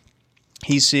season,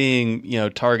 he's seeing,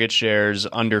 target shares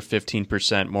under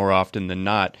 15% more often than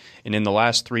not. And in the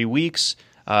last 3 weeks,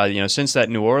 since that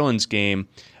New Orleans game,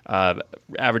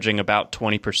 averaging about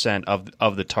 20%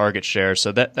 of the target share.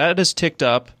 So that has ticked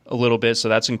up a little bit, so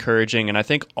that's encouraging. And I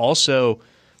think also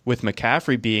with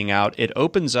McCaffrey being out, it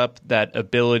opens up that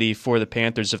ability for the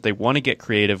Panthers if they want to get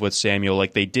creative with Samuel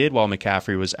like they did while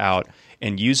McCaffrey was out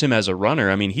and use him as a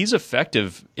runner. I mean, he's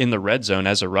effective in the red zone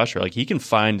as a rusher. Like he can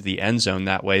find the end zone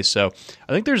that way. So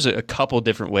I think there's a couple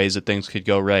different ways that things could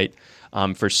go right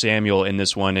for Samuel in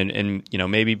this one. And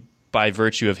maybe by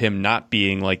virtue of him not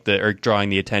being like or drawing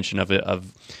the attention of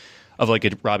like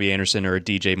a Robbie Anderson or a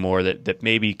DJ Moore, that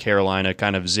maybe Carolina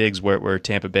kind of zigs where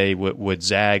Tampa Bay would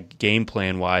zag game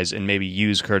plan wise and maybe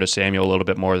use Curtis Samuel a little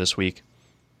bit more this week.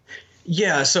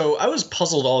 Yeah, so I was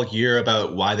puzzled all year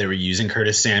about why they were using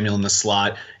Curtis Samuel in the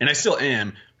slot, and I still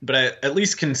am, but I at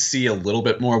least can see a little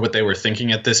bit more what they were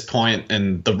thinking at this point.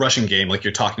 And the rushing game, like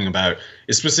you're talking about,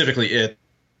 is specifically it.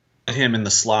 Him in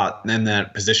the slot and in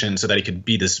that position so that he could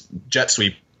be this jet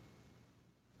sweep.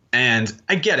 And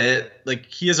I get it. Like,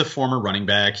 he is a former running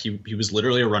back. He was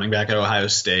literally a running back at Ohio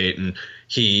State, and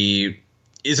he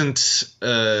isn't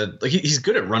he's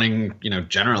good at running,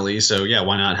 generally. So yeah,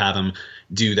 why not have him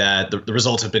do that? The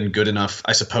results have been good enough,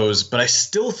 I suppose. But I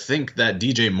still think that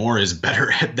DJ Moore is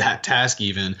better at that task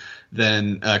even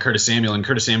than Curtis Samuel, and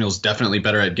Curtis Samuel is definitely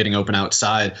better at getting open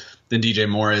outside than DJ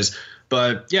Moore is.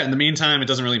 But yeah, in the meantime, it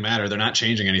doesn't really matter. They're not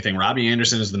changing anything. Robbie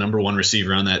Anderson is the number one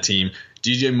receiver on that team.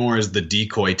 DJ Moore is the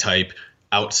decoy type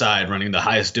outside running the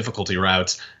highest difficulty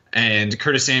routes. And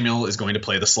Curtis Samuel is going to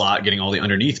play the slot, getting all the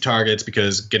underneath targets,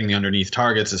 because getting the underneath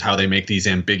targets is how they make these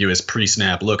ambiguous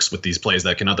pre-snap looks with these plays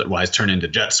that can otherwise turn into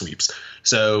jet sweeps.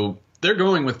 So they're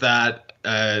going with that.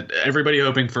 Everybody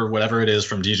hoping for whatever it is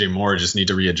from DJ Moore just need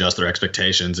to readjust their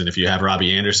expectations. And if you have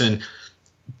Robbie Anderson,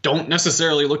 don't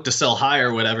necessarily look to sell high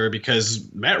or whatever, because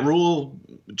Matt Rule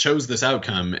chose this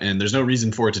outcome and there's no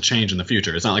reason for it to change in the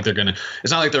future. It's not like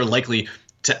they're likely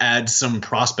to add some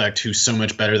prospect who's so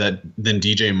much better than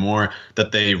DJ Moore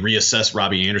that they reassess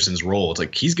Robbie Anderson's role. It's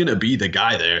like he's going to be the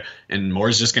guy there, and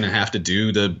Moore's just going to have to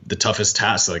do the toughest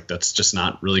tasks. Like, that's just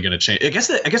not really going to change. I guess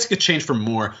it could change for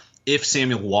Moore if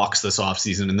Samuel walks this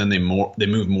offseason, and then they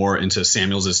move Moore into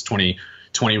Samuel's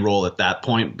 2020 role at that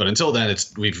point. But until then,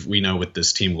 we know what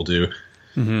this team will do.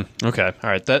 Mm-hmm. Okay, all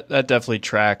right, that definitely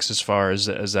tracks as far as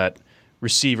that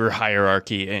receiver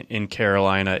hierarchy in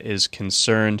Carolina is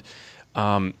concerned.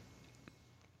 I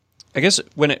guess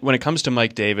when it comes to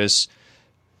Mike Davis,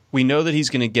 we know that he's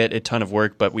going to get a ton of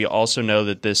work, but we also know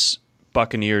that this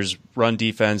Buccaneers run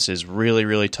defense is really,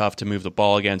 really tough to move the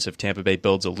ball against. If Tampa Bay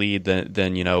builds a lead,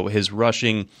 then his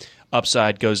rushing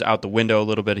upside goes out the window a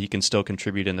little bit. He can still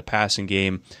contribute in the passing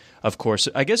game. Of course,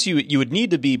 I guess you would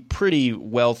need to be pretty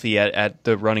wealthy at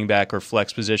the running back or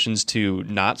flex positions to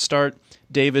not start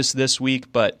Davis this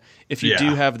week. But if you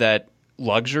do have that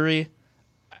luxury,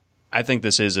 I think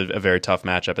this is a very tough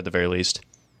matchup at the very least.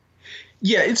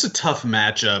 Yeah, it's a tough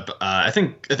matchup. I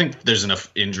think there's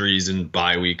enough injuries and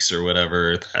bye weeks or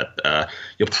whatever that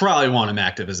you'll probably want him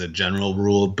active as a general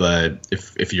rule. But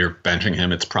if you're benching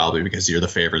him, it's probably because you're the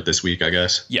favorite this week, I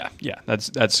guess. Yeah,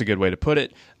 that's a good way to put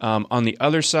it. On the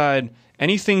other side,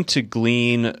 anything to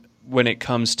glean when it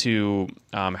comes to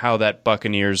how that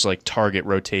Buccaneers target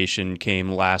rotation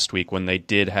came last week when they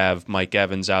did have Mike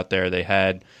Evans out there, they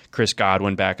had Chris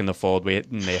Godwin back in the fold,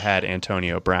 and they had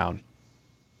Antonio Brown.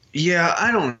 Yeah,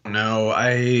 I don't know.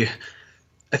 I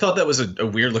thought that was a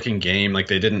weird looking game. Like,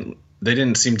 they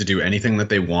didn't seem to do anything that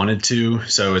they wanted to,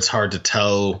 so it's hard to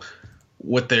tell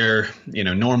what their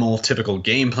normal typical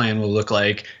game plan will look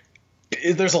like.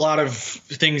 There's a lot of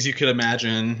things you could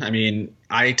imagine. I mean,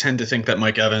 I tend to think that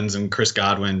Mike Evans and Chris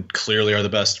Godwin clearly are the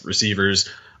best receivers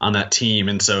on that team,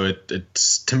 and so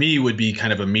it's to me would be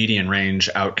kind of a median range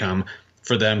outcome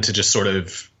for them to just sort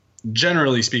of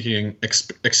generally speaking,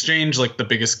 exchange like the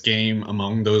biggest game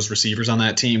among those receivers on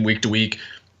that team week to week.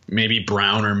 Maybe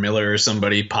Brown or Miller or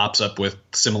somebody pops up with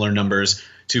similar numbers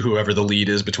to whoever the lead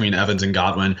is between Evans and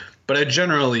Godwin. But I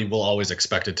generally will always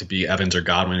expect it to be Evans or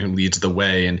Godwin who leads the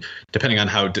way. And depending on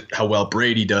how well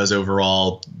Brady does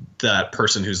overall, that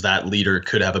person who's that leader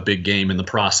could have a big game in the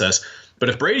process. But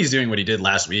if Brady's doing what he did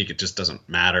last week, it just doesn't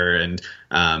matter. And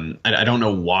I don't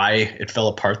know why it fell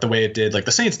apart the way it did. Like,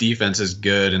 the Saints defense is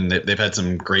good, and they've had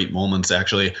some great moments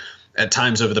actually at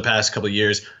times over the past couple of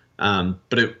years.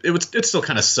 But it still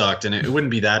kind of sucked, and it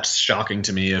wouldn't be that shocking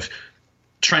to me if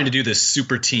trying to do this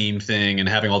super team thing and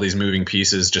having all these moving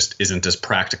pieces just isn't as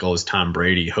practical as Tom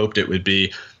Brady hoped it would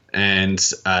be. And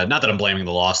not that I'm blaming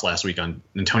the loss last week on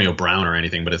Antonio Brown or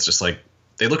anything, but it's just like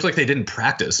they looked like they didn't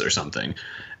practice or something.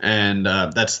 And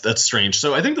that's strange.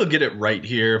 So I think they'll get it right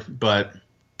here, but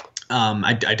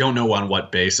I don't know on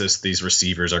what basis these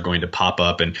receivers are going to pop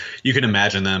up. And you can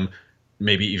imagine them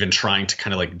maybe even trying to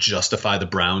kind of like justify the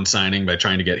Brown signing by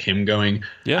trying to get him going.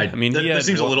 Yeah, I mean, he had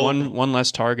seems a little one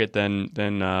less target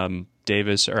than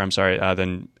Davis, or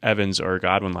than Evans or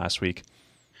Godwin last week.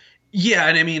 Yeah,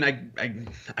 and I mean,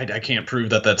 I can't prove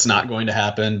that that's not going to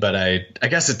happen, but I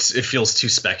guess it feels too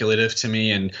speculative to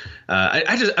me, and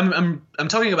I'm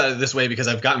talking about it this way because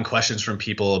I've gotten questions from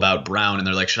people about Brown, and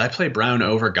they're like, should I play Brown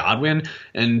over Godwin?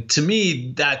 And to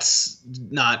me, that's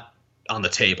not on the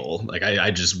table. Like,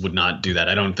 I just would not do that.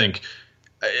 I don't think,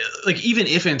 like, even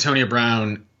if Antonio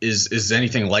Brown is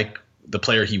anything like the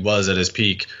player he was at his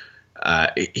peak,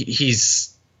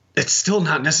 it's still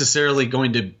not necessarily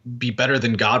going to be better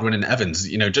than Godwin and Evans,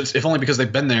 just if only because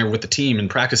they've been there with the team and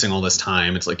practicing all this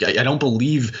time. It's like, I don't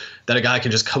believe that a guy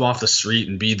can just come off the street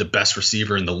and be the best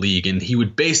receiver in the league. And he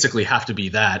would basically have to be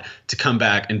that to come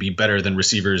back and be better than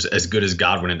receivers as good as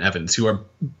Godwin and Evans, who are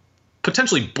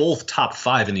potentially both top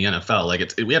 5 in the NFL.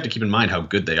 Like, we have to keep in mind how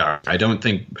good they are. I don't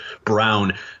think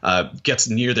Brown gets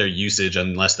near their usage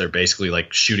unless they're basically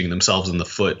like shooting themselves in the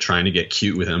foot trying to get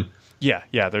cute with him.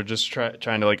 Yeah, they're just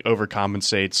trying to like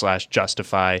overcompensate /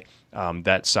 justify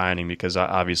that signing, because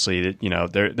obviously,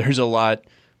 there's a lot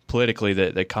politically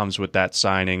that comes with that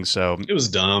signing. So it was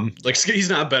dumb. Like, he's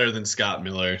not better than Scott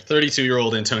Miller.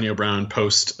 32-year-old Antonio Brown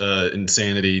post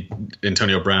insanity.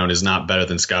 Antonio Brown is not better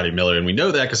than Scotty Miller, and we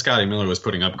know that because Scotty Miller was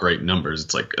putting up great numbers.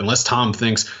 It's like, unless Tom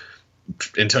thinks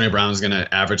Antonio Brown is going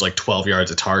to average like 12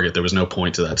 yards a target, there was no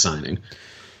point to that signing.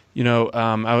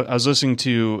 I was listening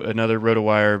to another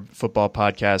RotoWire football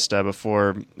podcast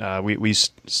before we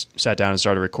sat down and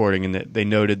started recording, and they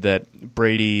noted that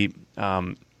Brady,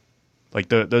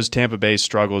 those Tampa Bay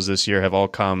struggles this year have all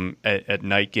come at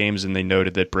night games, and they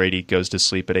noted that Brady goes to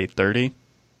sleep at 8:30.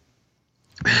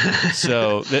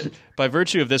 So by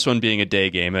virtue of this one being a day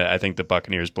game, I think the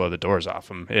Buccaneers blow the doors off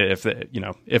them.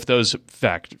 If those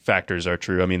factors are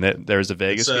true. I mean, there's a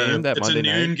Vegas game that Monday night.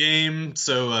 It's a noon game,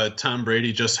 so Tom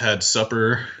Brady just had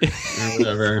supper or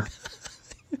whatever.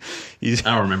 I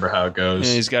don't remember how it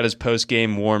goes. He's got his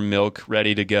post-game warm milk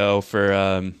ready to go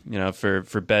for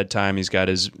bedtime. He's got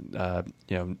his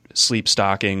sleep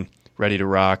stocking ready to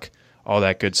rock, all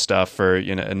that good stuff for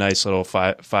a nice little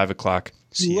 5 o'clock.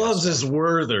 He loves his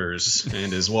Werthers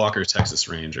and his Walker Texas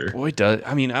Ranger. Boy, he does.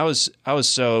 I mean, I was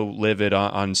so livid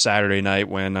on Saturday night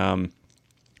when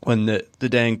the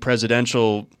dang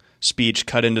presidential speech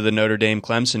cut into the Notre Dame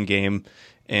Clemson game,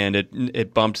 and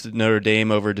it bumped Notre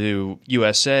Dame over to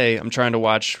USA. I'm trying to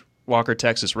watch Walker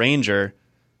Texas Ranger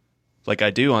like I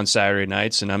do on Saturday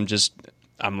nights, and I'm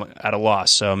at a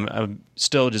loss. So I'm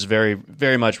still just very,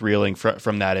 very much reeling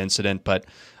from that incident, but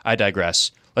I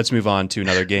digress. Let's move on to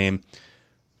another game.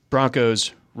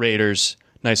 Broncos, Raiders,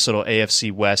 nice little AFC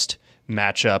West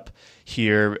matchup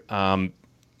here. I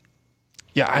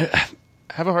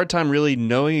have a hard time really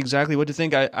knowing exactly what to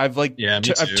think. I've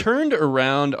turned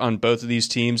around on both of these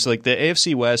teams. Like, the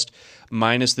AFC West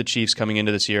minus the Chiefs coming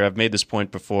into this year, I've made this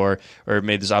point before, or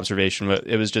made this observation, but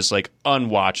it was just like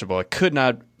unwatchable.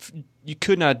 You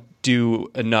could not do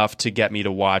enough to get me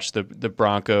to watch the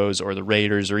Broncos or the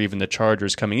Raiders or even the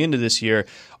Chargers coming into this year.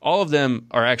 All of them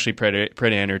are actually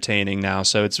pretty entertaining now,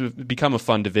 so it's become a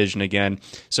fun division again.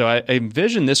 So I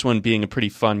envision this one being a pretty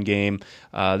fun game.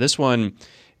 This one,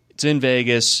 it's in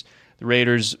Vegas. The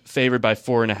Raiders favored by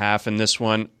 4.5 in this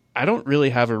one. I don't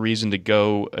really have a reason to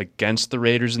go against the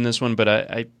Raiders in this one, but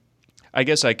I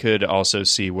guess I could also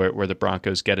see where the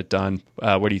Broncos get it done.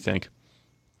 What do you think?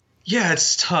 Yeah,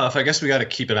 it's tough. I guess we got to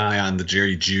keep an eye on the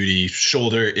Jerry Jeudy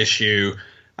shoulder issue.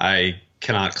 I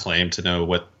cannot claim to know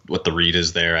what the read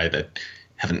is there. I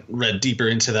haven't read deeper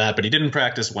into that, but he didn't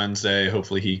practice Wednesday.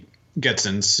 Hopefully he gets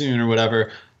in soon or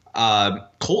whatever.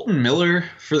 Colton Miller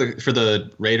for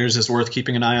the Raiders is worth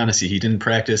keeping an eye on. I see he didn't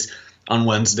practice on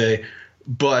Wednesday,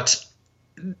 but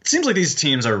it seems like these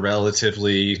teams are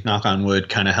relatively, knock on wood,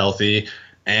 kind of healthy.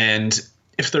 And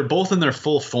if they're both in their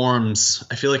full forms,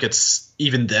 I feel like it's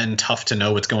even then tough to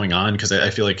know what's going on, because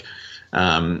I feel like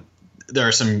there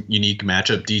are some unique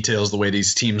matchup details the way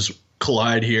these teams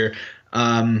collide here.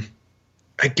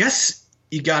 I guess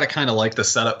you got to kind of like the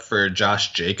setup for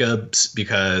Josh Jacobs,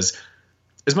 because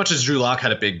as much as Drew Lock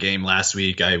had a big game last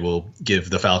week, I will give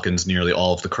the Falcons nearly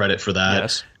all of the credit for that.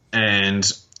 Yes.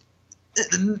 And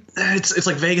it's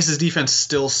like Vegas's defense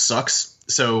still sucks,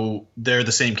 so they're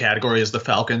the same category as the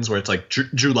Falcons, where it's like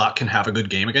Drew Lock can have a good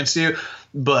game against you,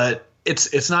 but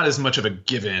it's not as much of a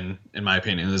given, in my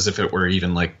opinion, as if it were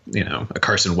even like, you know, a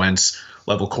Carson Wentz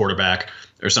level quarterback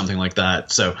or something like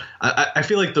that. So I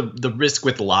feel like the risk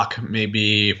with Lock may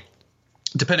be,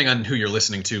 depending on who you're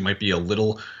listening to, might be a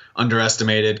little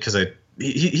underestimated, because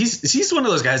he's one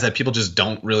of those guys that people just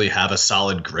don't really have a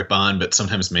solid grip on, but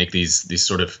sometimes make these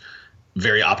sort of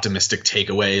very optimistic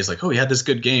takeaways, like, oh, he had this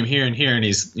good game here and here, and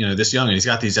he's, you know, this young, and he's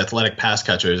got these athletic pass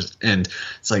catchers, and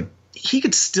it's like he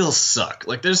could still suck.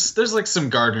 Like there's like some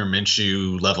Gardner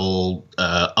Minshew level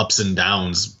ups and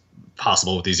downs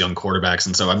possible with these young quarterbacks,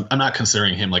 and so I'm not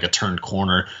considering him like a turned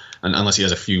corner unless he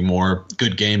has a few more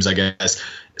good games, I guess.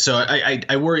 So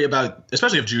I worry about,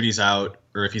 especially if Judy's out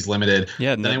or if he's limited.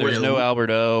 Yeah, and there's no Albert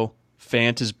O.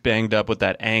 Fant is banged up with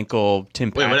that ankle.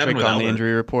 Tim Patrick on the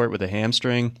injury report with a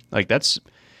hamstring. Like that's,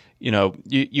 you know,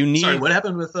 you need. Sorry, what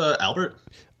happened with Albert?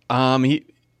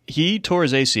 He tore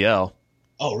his ACL.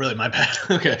 Oh, really? My bad.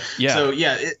 Okay. Yeah. So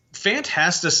yeah, Fant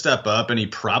has to step up, and he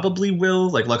probably will.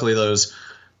 Like, luckily those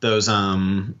like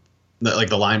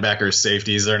the linebackers,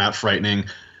 safeties, they're not frightening,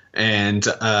 and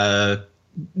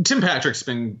Tim Patrick's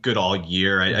been good all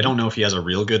year. I don't know if he has a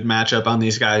real good matchup on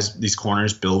these guys, these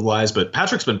corners build wise, but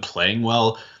Patrick's been playing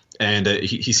well, and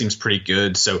he seems pretty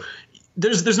good. So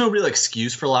there's no real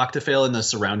excuse for Locke to fail in the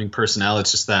surrounding personnel.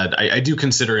 It's just that I do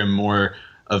consider him more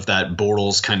of that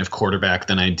Bortles kind of quarterback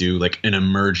than I do like an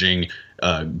emerging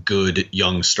good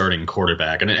young starting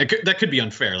quarterback. And that could be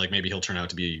unfair. Like maybe he'll turn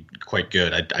out to be quite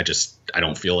good. I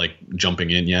don't feel like jumping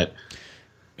in yet.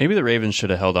 Maybe the Ravens should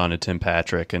have held on to Tim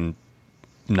Patrick and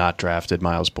not drafted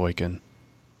Miles Boykin.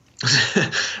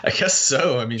 I guess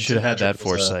so. I mean, should have had that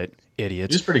foresight.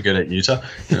 Idiots. He's pretty good at Utah.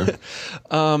 Yeah.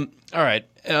 All right.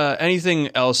 Anything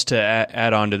else to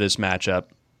add on to this matchup?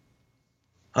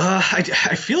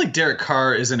 I feel like Derek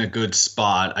Carr is in a good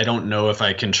spot. I don't know if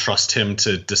I can trust him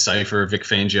to decipher Vic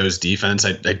Fangio's defense.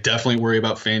 I definitely worry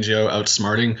about Fangio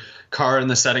outsmarting Carr in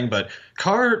the setting, but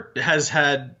Carr has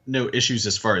had no issues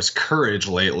as far as courage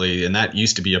lately, and that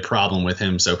used to be a problem with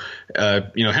him. So,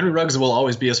 Henry Ruggs will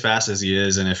always be as fast as he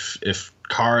is, and if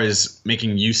Carr is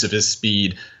making use of his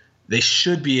speed, they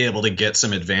should be able to get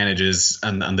some advantages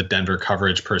on the Denver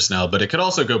coverage personnel. But it could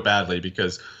also go badly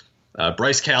because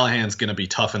Bryce Callahan's going to be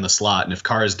tough in the slot, and if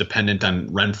Carr is dependent on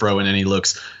Renfro in any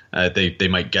looks, they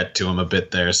might get to him a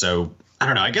bit there. So I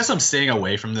don't know. I guess I'm staying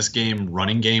away from this game,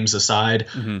 running games aside.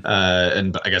 Mm-hmm.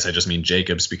 And I guess I just mean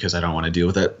Jacobs because I don't want to deal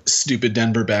with that stupid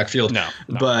Denver backfield. No.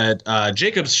 But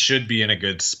Jacobs should be in a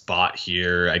good spot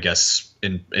here, I guess,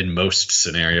 in most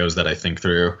scenarios that I think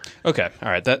through. Okay. All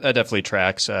right. That definitely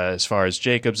tracks as far as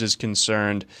Jacobs is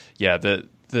concerned. Yeah,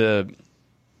 the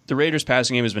Raiders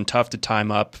passing game has been tough to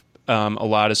time up. A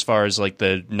lot as far as like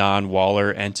the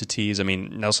non-Waller entities. I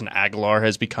mean, Nelson Aguilar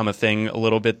has become a thing a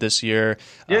little bit this year.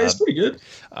 Yeah, he's pretty good.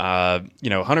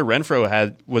 Hunter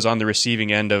Renfrow was on the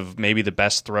receiving end of maybe the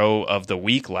best throw of the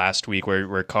week last week,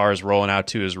 where Carr is rolling out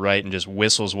to his right and just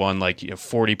whistles one like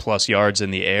 40 plus yards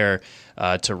in the air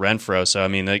to Renfrow. So I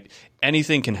mean, like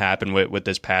anything can happen with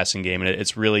this passing game, and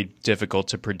it's really difficult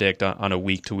to predict on a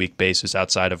week to week basis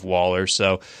outside of Waller.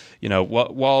 So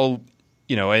while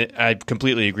I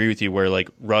completely agree with you where like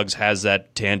Ruggs has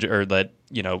that tangent or that,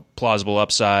 plausible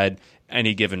upside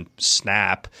any given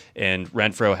snap, and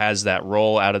Renfrow has that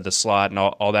roll out of the slot and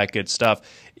all that good stuff.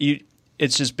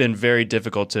 It's just been very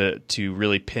difficult to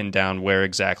really pin down where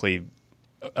exactly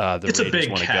the Raiders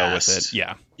want to go with it.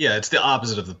 Yeah. Yeah, it's the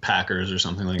opposite of the Packers or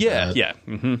something like that. Yeah.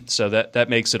 Mm-hmm. So that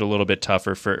makes it a little bit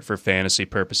tougher for fantasy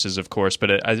purposes, of course,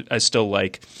 but I still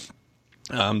like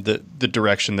the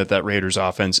direction that Raiders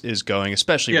offense is going,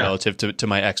 especially relative to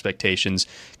my expectations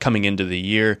coming into the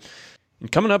year.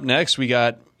 And coming up next, we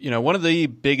got one of the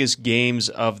biggest games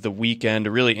of the weekend,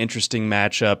 a really interesting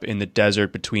matchup in the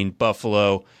desert between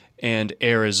Buffalo and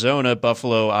Arizona.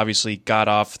 Buffalo obviously got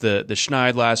off the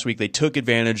schneid last week. They took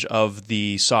advantage of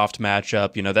the soft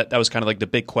matchup. That was kind of like the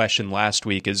big question last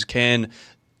week is can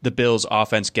the Bills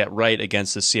offense get right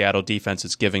against the Seattle defense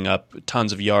that's giving up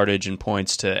tons of yardage and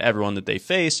points to everyone that they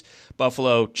face.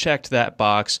 Buffalo checked that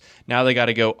box. Now they got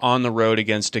to go on the road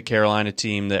against a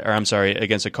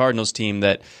against a Cardinals team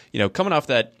that, coming off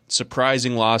that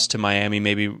surprising loss to Miami,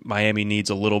 maybe Miami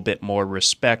needs a little bit more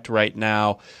respect right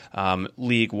now.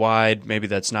 League wide, maybe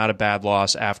that's not a bad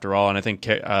loss after all. And I think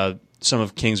some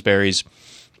of Kingsbury's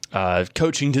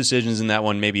coaching decisions in that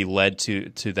one maybe led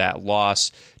to that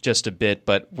loss just a bit.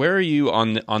 But where are you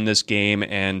on this game,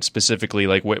 and specifically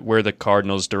like where the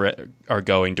Cardinals are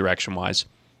going direction wise?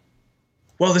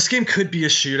 Well, this game could be a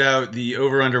shootout. The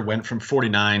over-under went from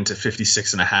 49 to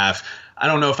 56.5. I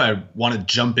don't know if I want to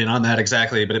jump in on that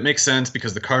exactly, but it makes sense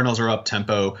because the Cardinals are up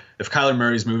tempo. If Kyler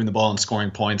Murray's moving the ball and scoring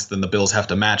points, then the Bills have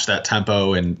to match that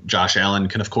tempo, and Josh Allen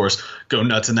can, of course, go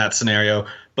nuts in that scenario.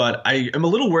 But I am a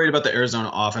little worried about the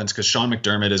Arizona offense because Sean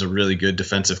McDermott is a really good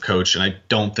defensive coach, and I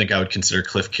don't think I would consider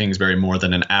Cliff Kingsbury more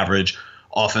than an average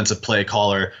offensive play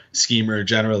caller, schemer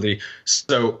generally.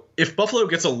 So if Buffalo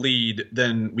gets a lead,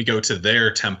 then we go to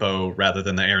their tempo rather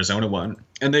than the Arizona one.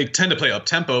 And they tend to play up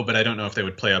tempo, but I don't know if they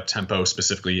would play up tempo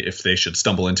specifically if they should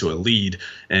stumble into a lead,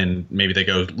 and maybe they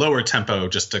go lower tempo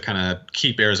just to kind of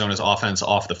keep Arizona's offense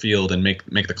off the field and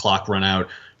make the clock run out,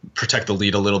 protect the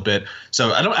lead a little bit.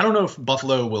 So I don't know if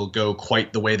Buffalo will go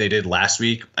quite the way they did last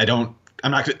week.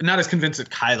 I'm not as convinced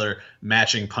that Kyler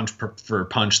matching punch for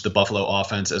punch the Buffalo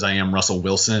offense as I am Russell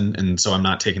Wilson, and so I'm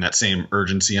not taking that same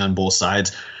urgency on both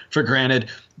sides for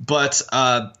granted. But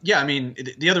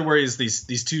the other worry is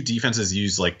these two defenses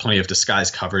use like plenty of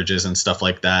disguised coverages and stuff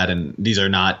like that, and these are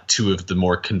not two of the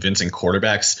more convincing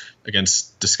quarterbacks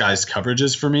against disguised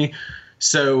coverages for me.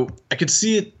 So I could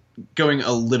see it going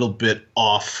a little bit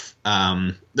off,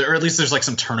 or at least there's like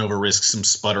some turnover risk, some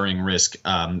sputtering risk,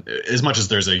 as much as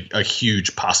there's a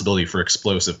huge possibility for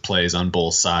explosive plays on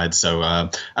both sides. So I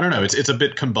don't know. It's a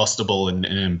bit combustible and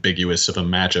ambiguous of a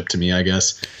matchup to me, I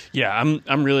guess. Yeah,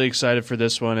 I'm really excited for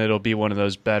this one. It'll be one of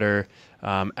those better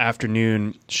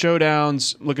afternoon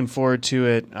showdowns. Looking forward to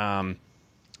it.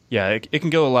 It can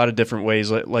go a lot of different ways,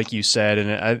 like you said,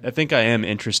 and I think I am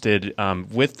interested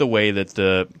with the way that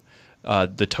the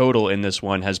total in this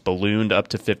one has ballooned up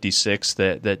to 56.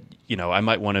 That I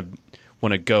might want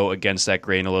to go against that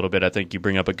grain a little bit. I think you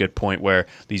bring up a good point where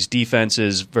these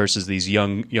defenses versus these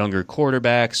younger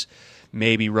quarterbacks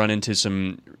maybe run into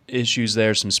some issues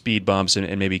there, some speed bumps,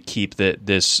 and maybe keep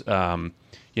this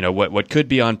what could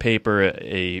be on paper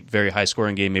a very high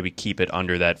scoring game, maybe keep it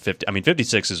under that 50. I mean,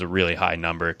 56 is a really high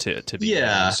number to be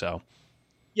in, so.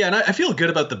 Yeah, and I feel good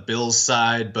about the Bills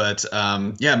side, but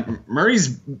Sean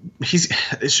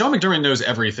McDermott knows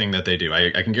everything that they do.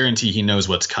 I can guarantee he knows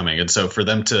what's coming, and so for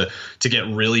them to get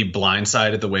really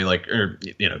blindsided the way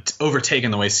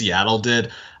overtaken the way Seattle did,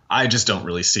 I just don't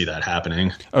really see that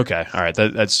happening. Okay, all right,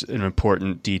 that's an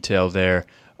important detail there.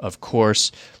 Of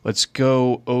course, let's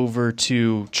go over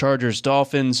to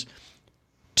Chargers-Dolphins.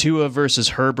 Tua versus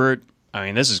Herbert. I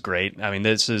mean, this is great. I mean,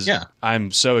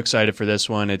 I'm so excited for this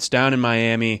one. It's down in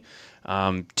Miami.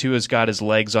 Tua's got his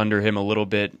legs under him a little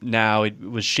bit now. It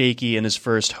was shaky in his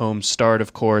first home start,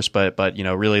 of course, but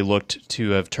really looked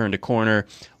to have turned a corner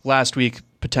last week,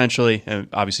 potentially, and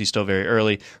obviously still very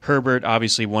early. Herbert,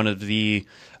 obviously one of the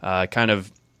kind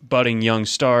of budding young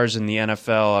stars in the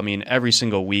NFL. I mean, every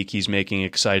single week he's making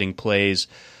exciting plays.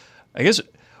 I guess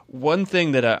one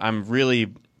thing that I'm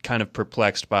really kind of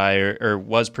perplexed by, or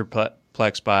was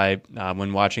perplexed by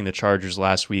when watching the Chargers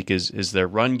last week is their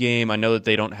run game. I know that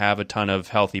they don't have a ton of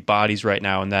healthy bodies right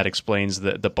now, and that explains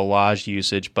the Ballage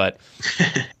usage. But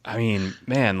I mean,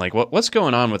 man, like what's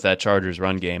going on with that Chargers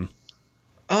run game?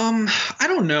 I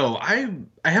don't know. I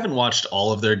haven't watched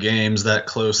all of their games that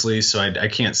closely, so I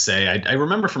can't say. I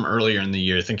remember from earlier in the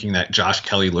year thinking that Josh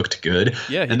Kelly looked good.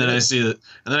 Yeah, and then I see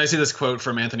this quote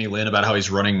from Anthony Lynn about how he's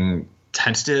running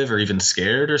tentative or even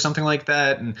scared or something like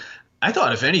that. And I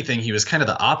thought, if anything, he was kind of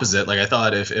the opposite. Like, I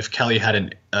thought if Kelly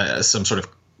had some sort of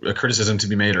a criticism to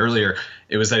be made earlier,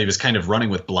 it was that he was kind of running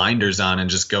with blinders on and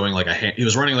just going like he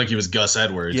was running like he was Gus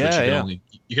Edwards. Yeah, which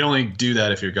you can only do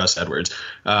that if you're Gus Edwards.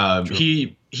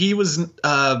 He was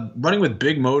running with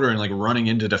big motor and like running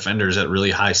into defenders at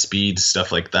really high speeds,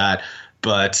 stuff like that.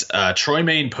 But Troy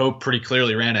Maine Pope pretty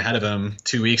clearly ran ahead of him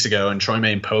 2 weeks ago, and Troy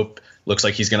Maine Pope looks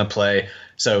like he's going to play.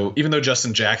 So even though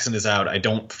Justin Jackson is out, I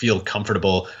don't feel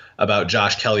comfortable about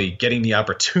Josh Kelly getting the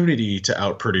opportunity to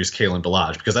outproduce Kalen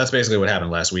Ballage, because that's basically what happened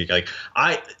last week. Like,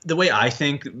 the way I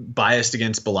think, biased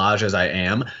against Ballage as I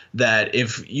am, that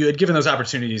if you had given those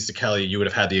opportunities to Kelly, you would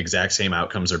have had the exact same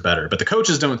outcomes or better. But the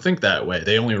coaches don't think that way.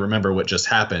 They only remember what just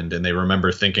happened, and they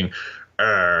remember thinking,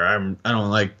 I don't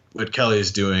like what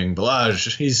Kelly's doing.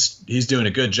 Balazs, he's doing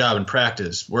a good job in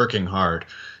practice, working hard.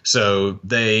 So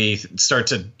they start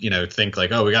to, think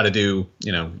like, oh, we got to do,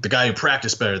 the guy who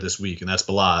practiced better this week, and that's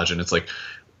Balazs. And it's like,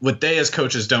 what they as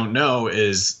coaches don't know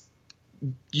is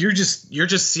you're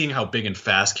just seeing how big and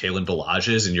fast Kalen Balazs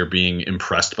is, and you're being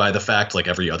impressed by the fact, like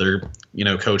every other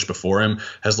coach before him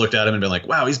has looked at him and been like,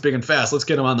 wow, he's big and fast, let's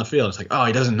get him on the field. It's like, oh,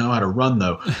 he doesn't know how to run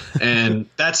though. And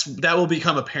that will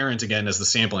become apparent again as the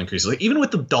sample increases. Like even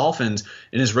with the Dolphins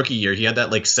in his rookie year, he had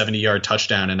that like 70-yard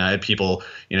touchdown, and I had people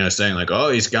saying like,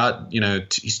 oh, he's got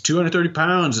he's 230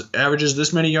 pounds, averages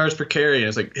this many yards per carry, and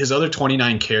it's like his other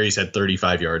 29 carries had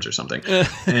 35 yards or something.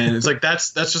 And it's like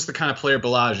that's just the kind of player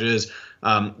Balazs is.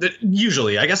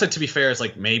 Usually, I guess to be fair, it's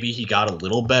like maybe he got a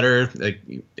little better. Like,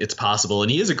 it's possible,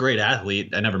 and he is a great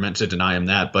athlete. I never meant to deny him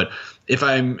that. But if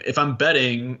I'm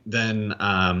betting, then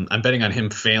I'm betting on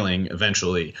him failing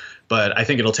eventually. But I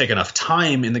think it'll take enough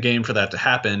time in the game for that to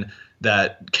happen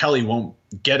that Kelly won't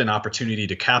get an opportunity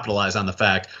to capitalize on the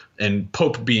fact. And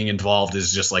Pope being involved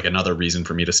is just like another reason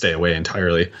for me to stay away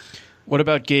entirely. What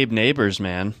about Gabe Neighbors,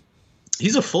 man?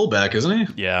 He's a fullback, isn't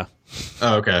he? Yeah.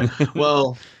 Oh, okay.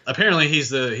 Well, apparently he's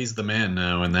the man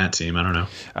now in that team. I don't know.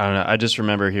 I just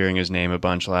remember hearing his name a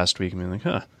bunch last week and being like,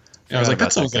 huh. Yeah, I was like,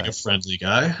 that sounds like a friendly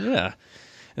guy. Yeah.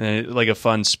 And then, like a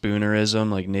fun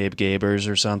spoonerism, like Nabe Gabers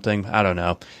or something. I don't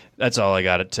know. That's all I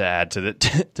got to add to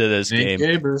this game.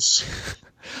 Nabe Gabers.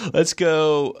 Let's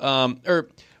go.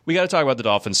 We got to talk about the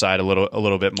Dolphins side a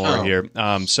little bit more here.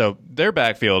 So their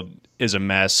backfield is a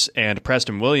mess, and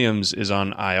Preston Williams is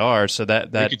on IR, so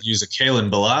that they could use a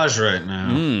Kalen Balazs right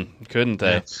now. Couldn't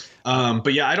they? Yeah.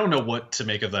 But yeah, I don't know what to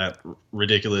make of that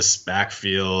ridiculous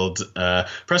backfield.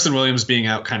 Preston Williams being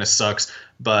out kind of sucks,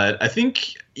 but I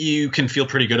think you can feel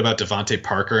pretty good about Devontae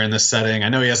Parker in this setting. I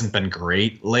know he hasn't been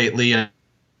great lately, and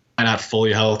not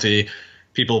fully healthy.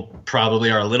 People probably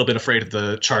are a little bit afraid of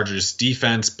the Chargers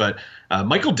defense, but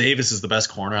Michael Davis is the best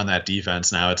corner on that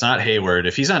defense now. It's not Hayward.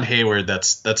 If he's on Hayward,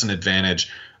 that's an advantage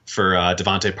for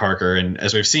Devontae Parker. And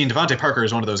as we've seen, Devontae Parker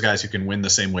is one of those guys who can win the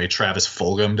same way Travis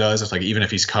Fulgham does. It's like even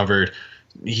if he's covered,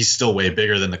 he's still way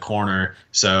bigger than the corner.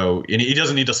 So he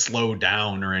doesn't need to slow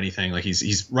down or anything. Like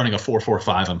he's running a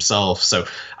 4.45 himself. So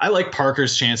I like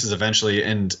Parker's chances eventually.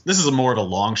 And this is more of a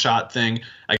long shot thing.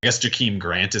 I guess Jakeem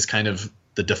Grant is kind of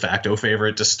the de facto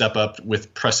favorite to step up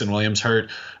with Preston Williams hurt.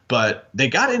 But they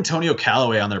got Antonio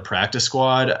Callaway on their practice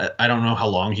squad. I don't know how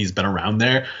long he's been around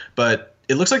there, but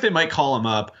it looks like they might call him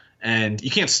up. And you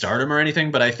can't start him or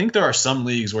anything, but I think there are some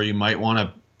leagues where you might want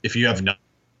to, if you have no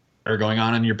going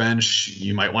on your bench,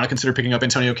 you might want to consider picking up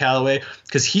Antonio Callaway,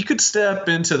 because he could step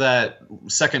into that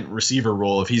second receiver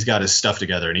role if he's got his stuff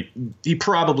together. And he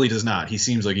probably does not. He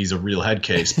seems like he's a real head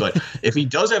case. But if he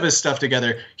does have his stuff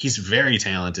together, he's very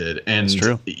talented. And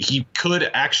he could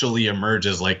actually emerge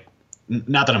as like,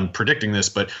 not that I'm predicting this,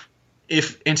 but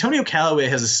if Antonio Callaway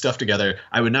has his stuff together,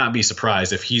 I would not be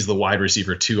surprised if he's the wide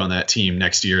receiver 2 on that team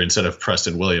next year instead of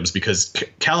Preston Williams, because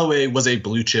Callaway was a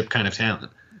blue chip kind of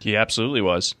talent. He absolutely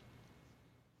was.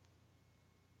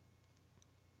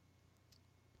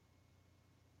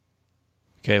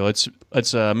 Okay, let's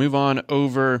move on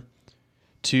over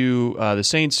to the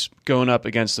Saints going up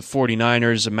against the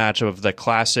 49ers, a matchup of the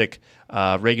classic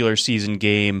regular season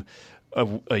game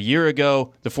a year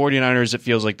ago. The 49ers, it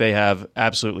feels like they have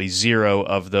absolutely zero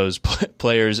of those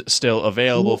players still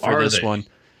available for this one.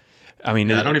 I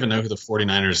mean, I don't even know who the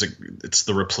 49ers, it's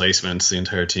the replacements, the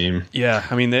entire team. Yeah,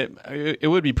 I mean, it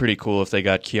would be pretty cool if they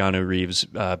got Keanu Reeves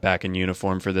back in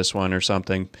uniform for this one or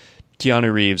something.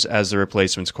 Keanu Reeves as the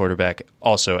replacements quarterback,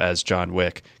 also as John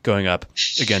Wick, going up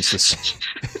against this.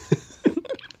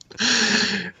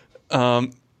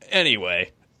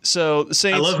 Anyway, so the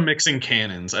Saints. I love mixing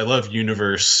cannons. I love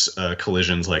universe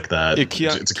collisions like that.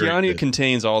 Keanu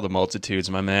contains all the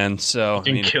multitudes, my man. So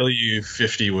he can kill you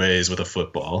 50 ways with a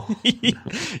football.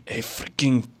 A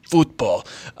freaking football.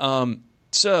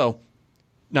 So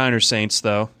Niners Saints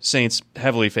though. Saints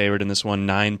heavily favored in this one,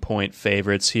 9-point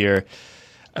favorites here.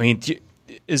 I mean,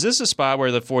 is this a spot where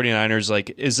the 49ers, like,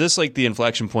 is this like the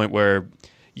inflection point where,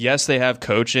 yes, they have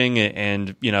coaching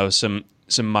and, some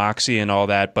moxie and all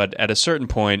that, but at a certain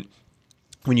point,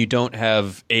 when you don't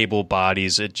have able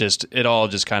bodies, it all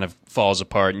just kind of falls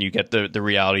apart and you get the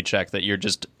reality check that you're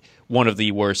just one of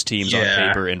the worst teams on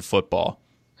paper in football.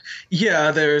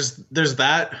 Yeah, there's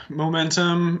that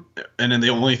momentum, and then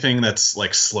the only thing that's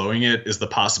like slowing it is the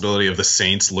possibility of the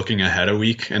Saints looking ahead a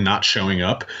week and not showing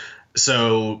up.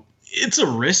 So It's a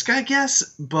risk, I guess,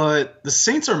 but the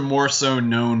Saints are more so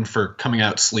known for coming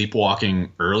out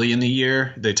sleepwalking early in the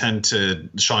year.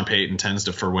 Sean Payton tends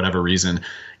to, for whatever reason,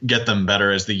 get them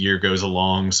better as the year goes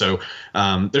along. So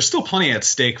there's still plenty at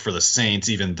stake for the Saints,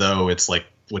 even though it's like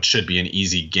what should be an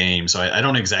easy game. So I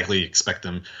don't exactly expect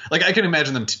them. Like, I can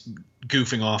imagine them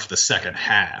goofing off the second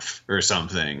half or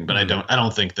something, but I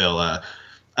don't think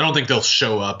they'll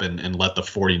show up and let the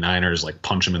 49ers like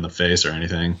punch them in the face or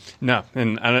anything. No,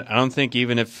 and I don't think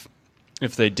even if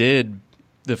they did,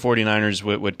 the 49ers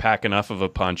would pack enough of a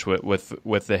punch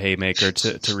with the haymaker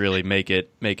to really make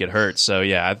it hurt. So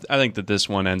yeah, I think that this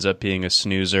one ends up being a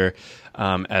snoozer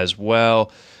as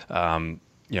well.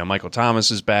 Michael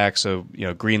Thomas is back, so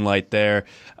green light there.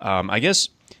 I guess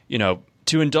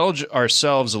to indulge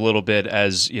ourselves a little bit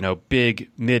as big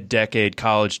mid-decade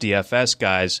college DFS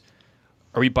guys.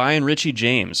 Are we buying Richie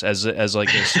James as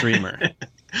like a streamer?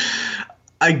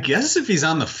 I guess if he's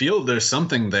on the field, there's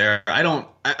something there.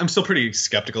 I'm still pretty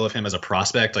skeptical of him as a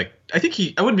prospect. Like, I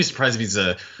wouldn't be surprised if he's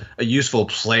a useful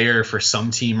player for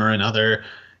some team or another.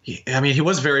 He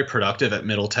was very productive at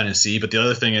Middle Tennessee, but the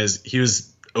other thing is he was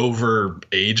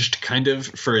overaged kind of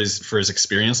for his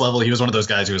experience level. He was one of those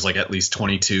guys who was like at least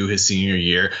 22 his senior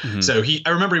year. Mm-hmm. So I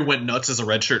remember he went nuts as a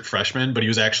redshirt freshman, but he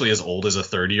was actually as old as a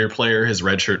third-year player his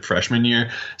redshirt freshman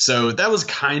year. So that was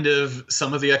kind of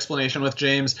some of the explanation with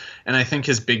James. And I think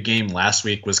his big game last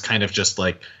week was kind of just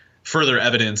like further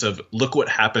evidence of look what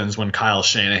happens when Kyle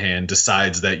Shanahan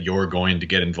decides that you're going to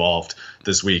get involved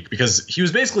this week, because he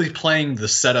was basically playing the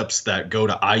setups that go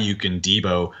to Ayuk and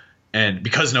Debo. And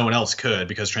because no one else could,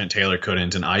 because Trent Taylor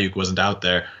couldn't and Ayuk wasn't out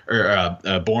there,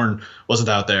 or Bourne wasn't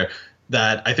out there,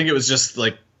 that I think it was just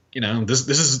like,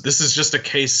 this is just a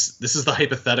case. This is the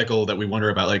hypothetical that we wonder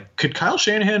about. Like, could Kyle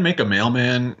Shanahan make a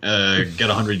mailman get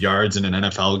 100 yards in an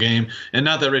NFL game? And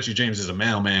not that Richie James is a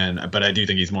mailman, but I do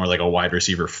think he's more like a wide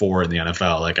receiver 4 in the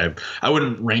NFL. Like, I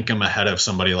wouldn't rank him ahead of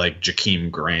somebody like Jakeem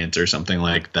Grant or something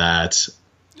like that.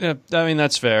 Yeah, I mean,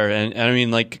 that's fair. And I mean,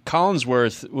 like,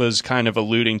 Collinsworth was kind of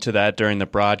alluding to that during the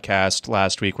broadcast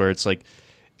last week, where it's like,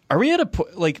 are we at a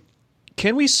point, like,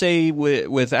 can we say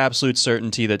with absolute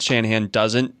certainty that Shanahan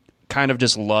doesn't kind of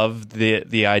just love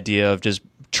the idea of just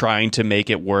trying to make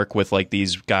it work with like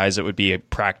these guys that would be a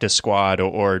practice squad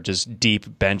or just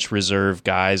deep bench reserve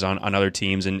guys on other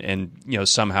teams and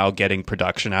somehow getting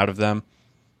production out of them?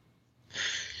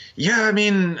 Yeah, I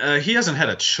mean, he hasn't had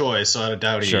a choice, so I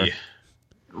doubt he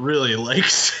really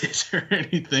likes it or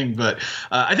anything, but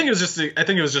I think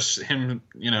it was just him.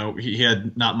 He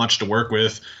had not much to work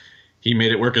with. He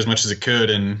made it work as much as it could,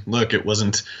 and look, it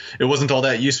wasn't all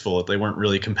that useful. They weren't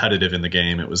really competitive in the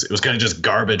game. It was kind of just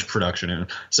garbage production. And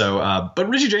so, but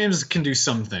Richie James can do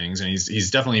some things, and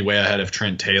he's definitely way ahead of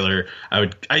Trent Taylor.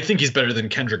 I think he's better than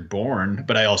Kendrick Bourne,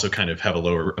 but I also kind of have a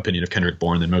lower opinion of Kendrick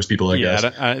Bourne than most people. I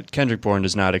guess. Kendrick Bourne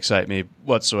does not excite me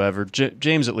whatsoever.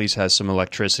 James at least has some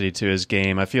electricity to his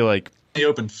game. I feel like the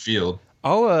open field.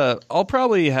 I'll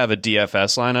probably have a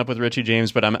DFS lineup with Richie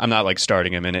James, but I'm not like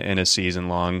starting him in a season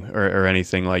long or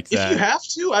anything like that. If you have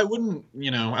to, I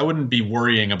wouldn't be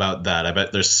worrying about that. I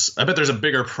bet there's a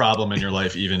bigger problem in your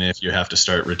life even if you have to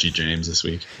start Richie James this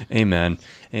week. Amen.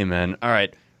 All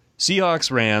right,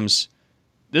 Seahawks Rams.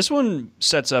 This one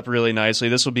sets up really nicely.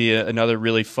 This will be another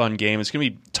really fun game. It's gonna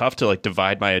be tough to like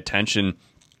divide my attention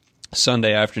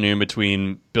Sunday afternoon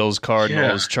between Bills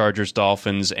Cardinals, Chargers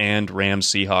Dolphins, and Rams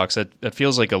Seahawks. That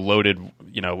feels like a loaded,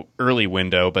 early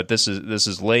window, but this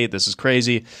is late. This is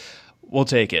crazy. We'll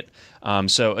take it.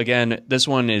 So again, this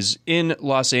one is in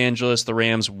Los Angeles. The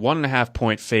Rams 1.5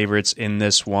 point favorites in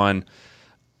this one.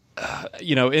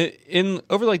 In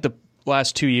over like the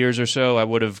last 2 years or so, I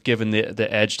would have given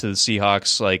the edge to the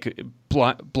Seahawks like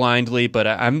blindly, but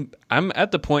I'm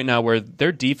at the point now where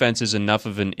their defense is enough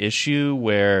of an issue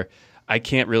where I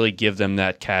can't really give them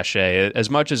that cachet as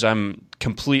much as I'm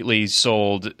completely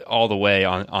sold all the way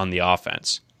on the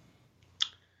offense.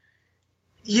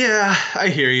 Yeah, I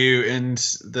hear you, and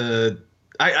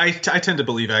I tend to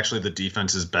believe actually the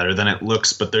defense is better than it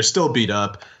looks, but they're still beat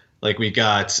up. Like we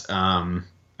got.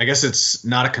 I guess it's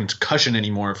not a concussion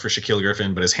anymore for Shaquille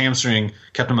Griffin, but his hamstring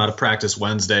kept him out of practice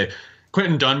Wednesday.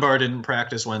 Quentin Dunbar didn't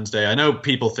practice Wednesday. I know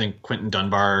people think Quentin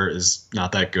Dunbar is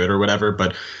not that good or whatever,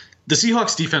 but the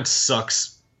Seahawks defense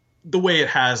sucks the way it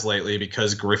has lately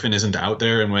because Griffin isn't out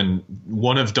there. And when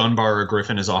one of Dunbar or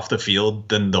Griffin is off the field,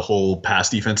 then the whole pass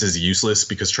defense is useless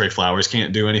because Trey Flowers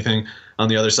can't do anything on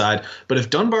the other side. But if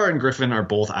Dunbar and Griffin are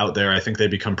both out there, I think they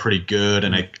become pretty good.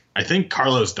 And I think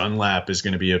Carlos Dunlap is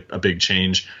going to be a big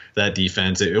change for that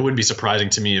defense. It wouldn't be surprising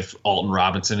to me if Alton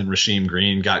Robinson and Rasheem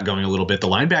Green got going a little bit. The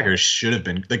linebackers should have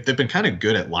been they've been kind of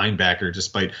good at linebacker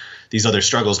despite these other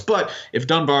struggles. But if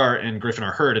Dunbar and Griffin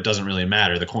are hurt, it doesn't really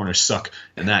matter. The corners suck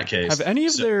in that case. Have any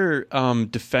of their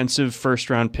defensive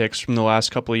first-round picks from the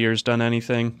last couple of years done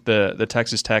anything? The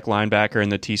Texas Tech linebacker and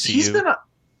the TCU?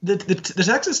 The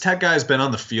Texas Tech guy has been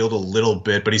on the field a little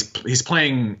bit, but he's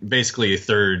playing basically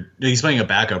he's playing a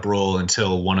backup role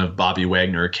until one of Bobby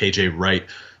Wagner or KJ Wright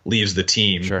leaves the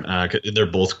team. Sure. They're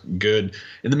both good.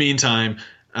 In the meantime,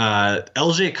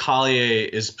 LJ Collier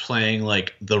is playing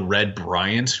like the Red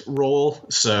Bryant role.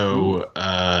 So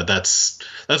that's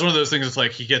one of those things. It's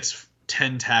like he gets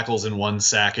 10 tackles and 1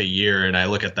 sack a year. And I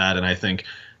look at that and I think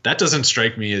that doesn't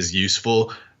strike me as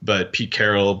useful. But Pete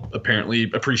Carroll apparently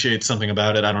appreciates something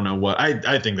about it. I don't know what.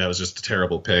 I think that was just a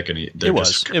terrible pick, and they're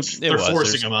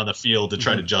forcing him on the field to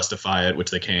try to justify it,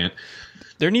 which they can't.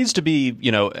 There needs to be,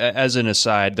 as an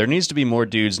aside, there needs to be more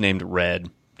dudes named Red,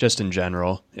 just in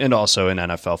general, and also in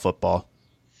NFL football.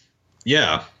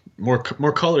 Yeah, more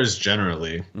colors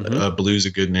generally. Blue's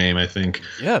a good name, I think.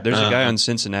 Yeah, there's a guy on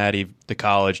Cincinnati, the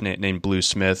college, named Blue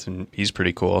Smith, and he's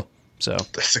pretty cool. So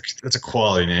that's a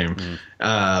quality name.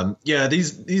 Yeah,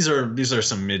 these are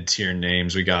some mid-tier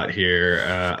names we got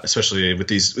here, especially with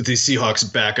these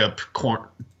Seahawks backup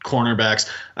cornerbacks.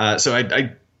 So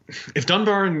if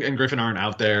Dunbar and Griffin aren't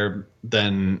out there,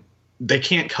 then they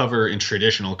can't cover in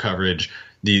traditional coverage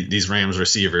these Rams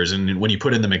receivers. And when you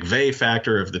put in the McVay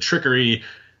factor of the trickery,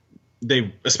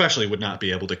 they especially would not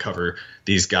be able to cover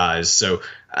these guys. So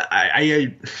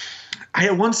I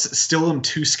at once still am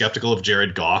too skeptical of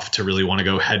Jared Goff to really want to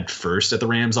go head first at the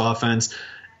Rams offense.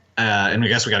 And I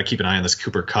guess we got to keep an eye on this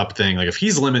Cooper Kupp thing. Like if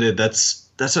he's limited,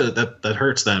 that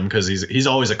hurts them because he's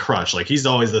always a crutch. Like he's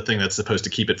always the thing that's supposed to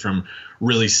keep it from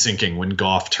really sinking when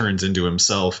Goff turns into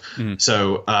himself.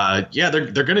 So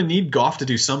they're going to need Goff to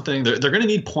do something. They're going to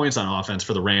need points on offense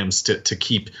for the Rams to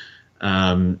keep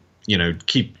I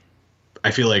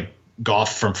feel like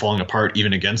Goff from falling apart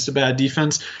even against a bad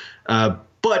defense.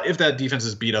 But if that defense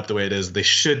is beat up the way it is, they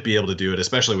should be able to do it,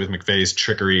 especially with McVay's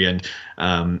trickery. And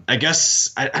I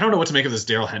guess I don't know what to make of this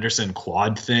Darrell Henderson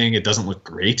quad thing. It doesn't look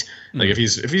great. Like if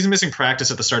he's missing practice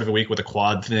at the start of the week with a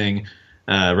quad thing,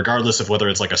 regardless of whether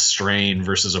it's like a strain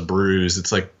versus a bruise,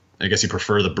 it's like I guess you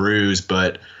prefer the bruise,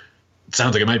 but it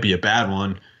sounds like it might be a bad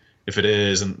one. If it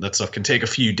is, and that stuff can take a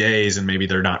few days, and maybe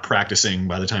they're not practicing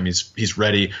by the time he's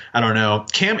ready. I don't know.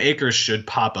 Cam Akers should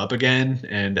pop up again,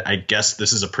 and I guess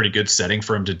this is a pretty good setting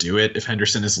for him to do it if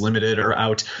Henderson is limited or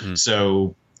out.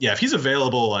 So yeah, if he's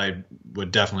available, I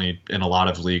would definitely in a lot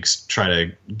of leagues try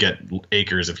to get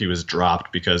Akers if he was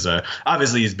dropped because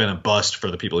obviously he's been a bust for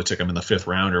the people who took him in the 5th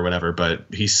round or whatever, but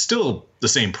he's still the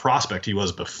same prospect he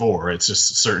was before. It's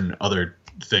just certain other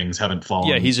things haven't fallen.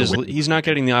 Yeah, he's not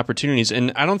getting the opportunities,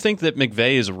 and I don't think that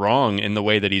McVay is wrong in the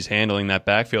way that he's handling that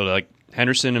backfield. Like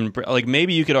Henderson and like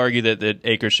maybe you could argue that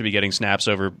Akers should be getting snaps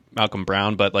over Malcolm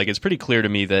Brown, but like it's pretty clear to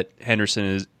me that Henderson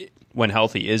is, when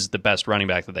healthy, is the best running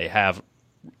back that they have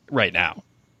right now.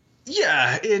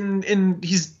 Yeah, and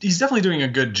he's definitely doing a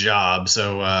good job.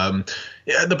 So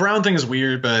the Brown thing is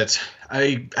weird, but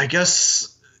I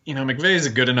guess McVay is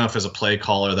good enough as a play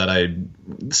caller that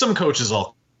some coaches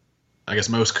I guess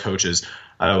most coaches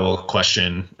I will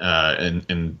question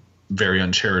in very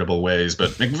uncharitable ways, but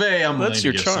McVay, I'm willing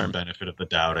to give some benefit of the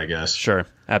doubt, I guess. Sure,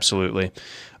 absolutely.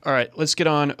 All right, let's get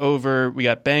on over. We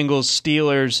got Bengals,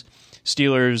 Steelers.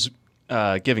 Steelers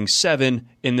giving 7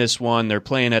 in this one. They're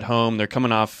playing at home. They're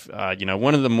coming off,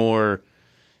 one of the more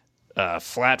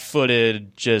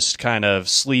flat-footed, just kind of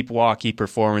sleepwalky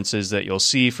performances that you'll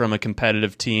see from a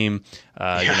competitive team.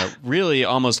 Really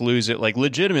almost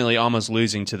legitimately almost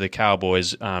losing to the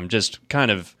Cowboys. Just kind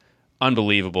of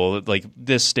unbelievable. Like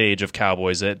this stage of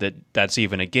Cowboys that's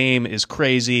even a game is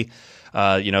crazy.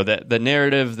 That the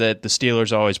narrative that the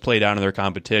Steelers always play down to their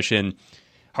competition.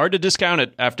 Hard to discount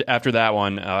it after that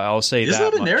one. I'll say that. Is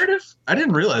that a narrative? I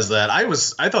didn't realize that.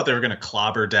 I thought they were going to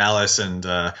clobber Dallas, and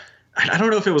I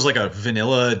don't know if it was like a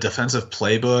vanilla defensive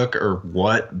playbook or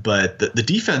what, but the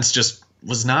defense just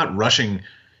was not rushing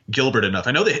Gilbert enough.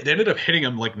 I know they ended up hitting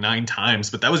him like 9 times,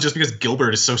 but that was just because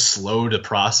Gilbert is so slow to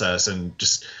process, and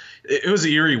just it was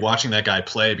eerie watching that guy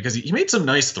play because he made some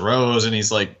nice throws, and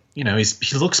he's like, he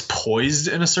looks poised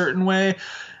in a certain way,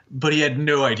 but he had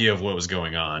no idea of what was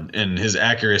going on, and his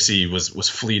accuracy was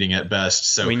fleeting at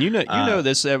best. So I mean, you know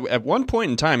this. At one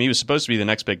point in time, he was supposed to be the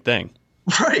next big thing.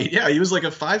 Right? Yeah, he was like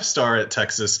a 5-star at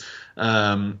Texas.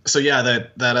 So yeah,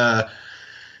 that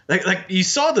like you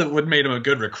saw that what made him a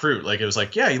good recruit. Like it was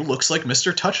like, yeah, he looks like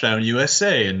Mr. Touchdown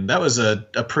USA, and that was a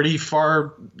pretty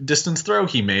far distance throw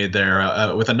he made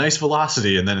there with a nice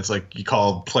velocity. And then it's like you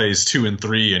call plays 2 and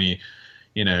 3, and he,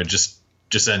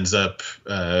 just ends up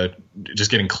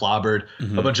just getting clobbered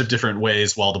a bunch of different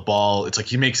ways. While the ball, it's like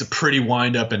he makes a pretty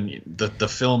wind up, and the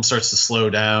film starts to slow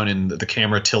down, and the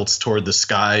camera tilts toward the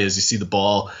sky as you see the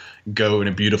ball go in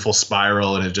a beautiful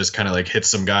spiral, and it just kind of like hits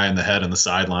some guy in the head on the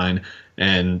sideline.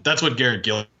 And that's what Garrett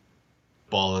Gilbert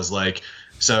ball is like.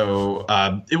 So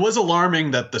it was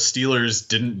alarming that the Steelers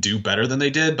didn't do better than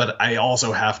they did, but I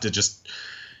also have to just,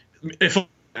 if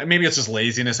maybe it's just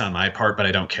laziness on my part, but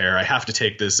I don't care. I have to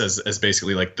take this as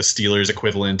basically like the Steelers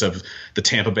equivalent of the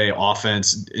Tampa Bay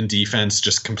offense and defense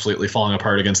just completely falling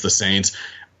apart against the Saints.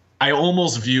 I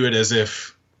almost view it as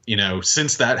if,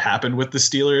 since that happened with the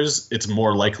Steelers, it's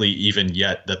more likely even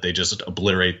yet that they just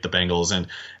obliterate the Bengals. And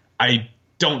I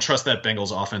don't trust that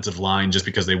Bengals offensive line just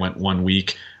because they went 1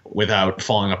 week without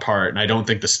falling apart. And I don't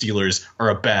think the Steelers are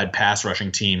a bad pass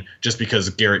rushing team just because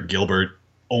Garrett Gilbert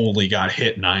only got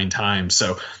hit 9 times.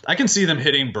 So I can see them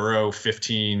hitting Burrow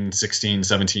 15, 16,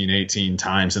 17, 18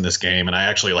 times in this game. And I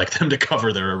actually like them to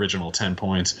cover their original 10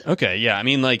 points. Okay. Yeah. I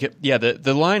mean,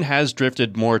 the line has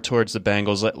drifted more towards the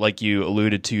Bengals, like you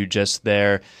alluded to just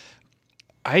there.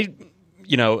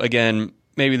 Again,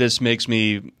 maybe this makes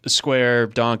me a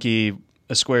square-shaped donkey,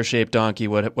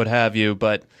 what have you.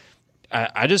 But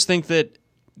I just think that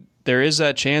there is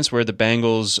that chance where the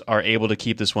Bengals are able to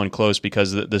keep this one close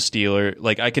because the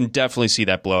Steelers, I can definitely see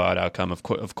that blowout outcome,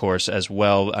 of course, as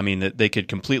well. I mean, they could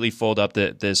completely fold up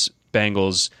this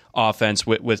Bengals offense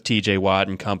with TJ Watt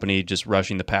and company just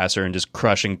rushing the passer and just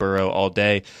crushing Burrow all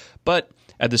day. But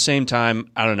at the same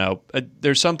time, I don't know.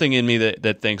 There's something in me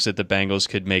that thinks that the Bengals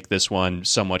could make this one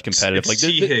somewhat competitive.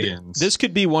 This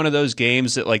could be one of those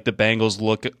games that the Bengals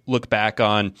look back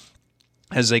on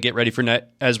as they get ready for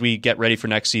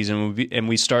next season, and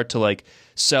we start to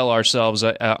sell ourselves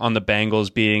on the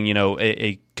Bengals being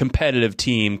a competitive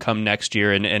team come next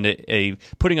year, and a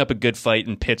putting up a good fight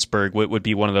in Pittsburgh would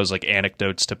be one of those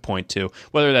anecdotes to point to.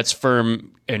 Whether that's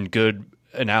firm and good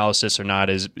analysis or not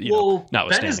is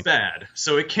notwithstanding. Ben is bad,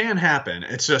 so it can happen.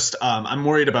 It's just I'm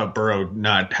worried about Burrow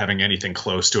not having anything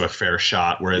close to a fair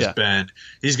shot, whereas Ben,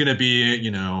 he's going to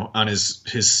be on his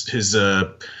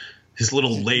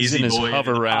little lazy boy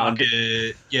hover round.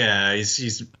 Yeah,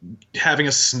 he's having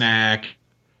a snack,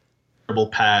 terrible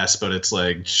pass, but it's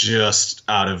just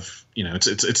out of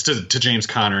it's to James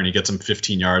Conner, and he gets him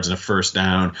 15 yards and a first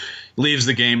down, leaves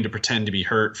the game to pretend to be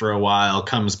hurt for a while,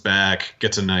 comes back,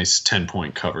 gets a nice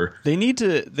 10-point cover. They need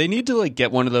to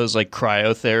get one of those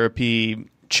cryotherapy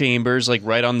chambers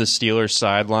right on the Steelers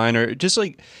sideline, or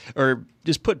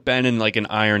just put Ben in an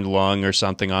iron lung or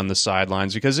something on the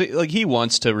sidelines, because he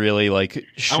wants to really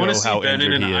show I want to see how Ben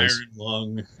in injured an he is. iron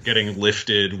lung getting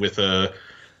lifted with a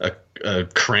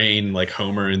crane like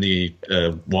Homer in the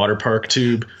water park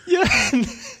tube. Yeah,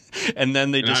 and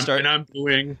then I'm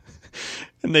booing,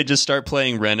 and they just start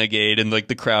playing Renegade, and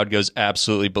the crowd goes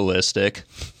absolutely ballistic.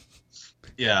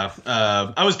 Yeah,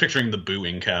 I was picturing the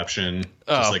booing caption,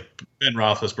 just Ben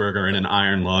Roethlisberger in an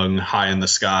iron lung, high in the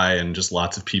sky, and just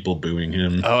lots of people booing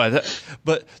him. But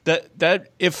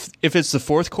if it's the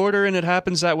fourth quarter and it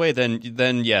happens that way,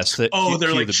 then yes. They're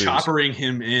choppering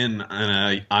him in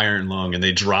an iron lung, and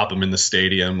they drop him in the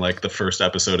stadium like the first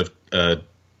episode of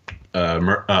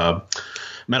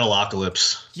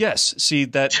Metalocalypse. Yes, see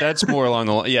that's more along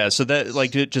the line. Yeah, so that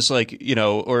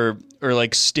or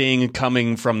Sting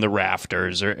coming from the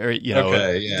rafters, or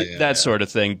that sort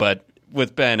of thing. But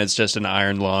with Ben, it's just an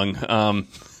iron lung.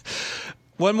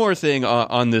 One more thing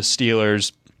on the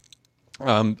Steelers.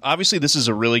 Obviously, this is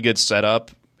a really good setup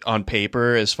on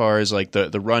paper as far as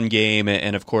the run game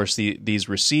and of course these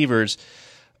receivers.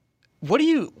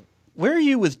 Where are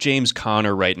you with James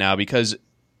Conner right now? Because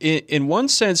in one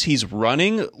sense, he's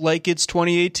running like it's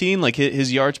 2018.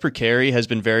 His yards per carry has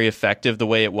been very effective the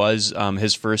way it was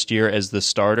his first year as the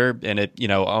starter, and it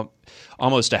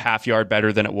almost a half yard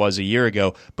better than it was a year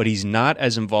ago. But he's not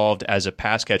as involved as a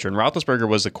pass catcher. And Roethlisberger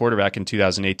was the quarterback in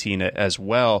 2018 as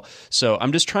well. So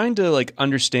I'm just trying to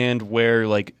understand where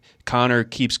Conner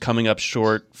keeps coming up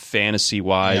short fantasy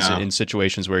wise in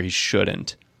situations where he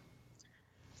shouldn't.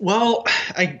 Well,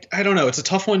 I don't know. It's a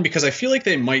tough one because I feel like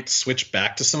they might switch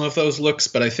back to some of those looks,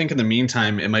 but I think in the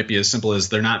meantime, it might be as simple as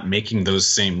they're not making those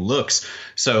same looks.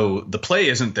 So the play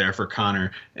isn't there for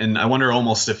Conner. And I wonder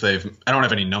almost if I don't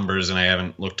have any numbers and I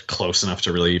haven't looked close enough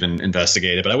to really even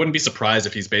investigate it, but I wouldn't be surprised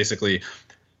if he's basically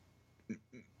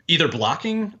either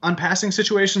blocking on passing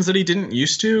situations that he didn't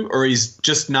used to, or he's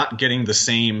just not getting the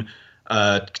same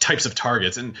types of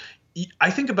targets. And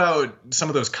I think about some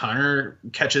of those Connor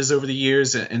catches over the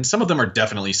years, and some of them are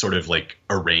definitely sort of like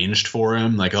arranged for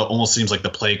him. Like it almost seems like the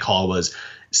play call was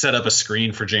set up a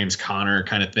screen for James Conner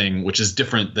kind of thing, which is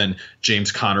different than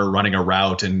James Conner running a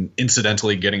route and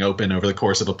incidentally getting open over the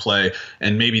course of a play.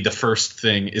 And maybe the first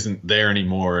thing isn't there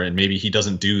anymore, and maybe he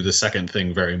doesn't do the second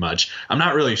thing very much. I'm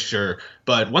not really sure.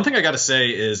 But one thing I got to say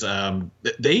is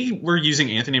they were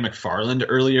using Anthony McFarland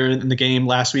earlier in the game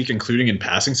last week, including in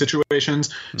passing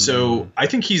situations. So I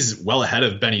think he's well ahead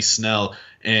of Benny Snell.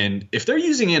 And if they're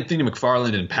using Anthony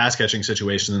McFarland in pass catching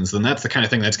situations, then that's the kind of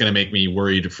thing that's going to make me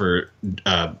worried for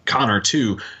Connor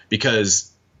too,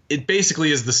 because it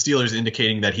basically is the Steelers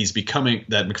indicating that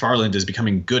that McFarland is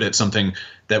becoming good at something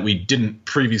that we didn't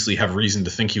previously have reason to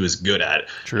think he was good at.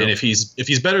 True. And if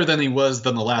he's better than he was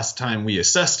than the last time we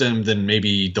assessed him, then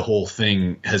maybe the whole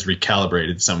thing has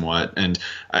recalibrated somewhat. And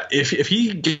if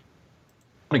he gets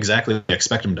exactly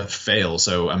expect him to fail,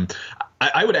 so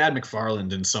I would add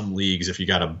McFarland in some leagues if you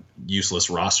got a useless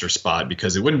roster spot,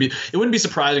 because it wouldn't be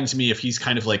surprising to me if he's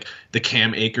kind of like the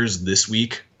Cam Akers this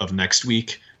week of next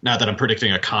week. Not that I'm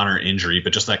predicting a Connor injury,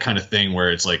 but just that kind of thing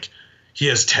where it's like he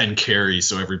has 10 carries,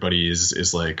 so everybody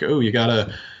is like, oh, you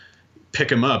gotta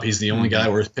pick him up. He's the only guy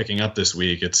worth picking up this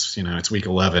week. It's week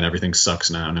 11. Everything sucks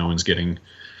now. No one's getting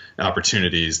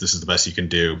opportunities. This is the best you can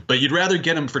do. But you'd rather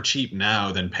get him for cheap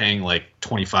now than paying like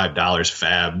 $25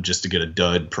 fab just to get a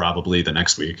dud probably the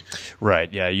next week.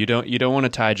 Right. Yeah. You don't want to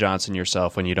Ty Johnson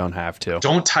yourself when you don't have to.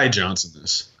 Don't Ty Johnson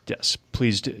this. Yes,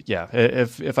 please do. Yeah.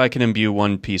 If I can imbue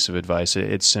one piece of advice,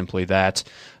 it's simply that.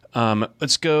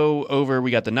 Let's go over.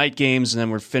 We got the night games, and then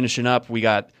we're finishing up. We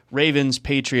got Ravens,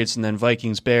 Patriots, and then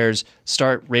Vikings, Bears.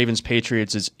 Start Ravens,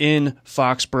 Patriots is in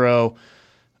Foxborough.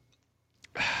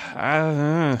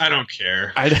 I don't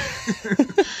care. I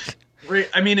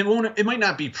mean, it might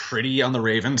not be pretty on the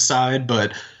Ravens side,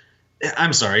 but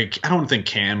I'm sorry, I don't think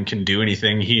Cam can do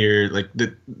anything here. Like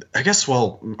I guess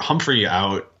Humphrey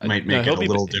out might make it a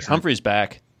little different. Humphrey's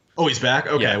back. Oh, he's back.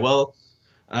 Okay, yeah. Well,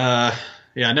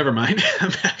 yeah, never mind.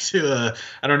 I'm back to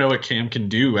I don't know what Cam can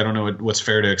do. I don't know what's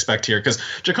fair to expect here, because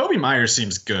Jacoby Myers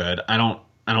seems good. I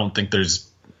don't think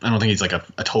he's like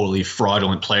a totally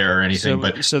fraudulent player or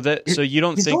anything. So you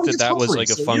don't think that was like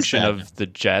a function of the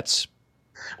Jets?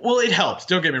 Well, it helped.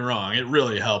 Don't get me wrong; it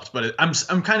really helped. But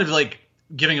I'm kind of like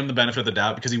giving him the benefit of the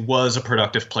doubt because he was a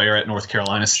productive player at North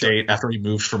Carolina State after he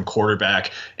moved from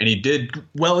quarterback, and he did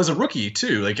well as a rookie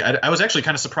too. Like I was actually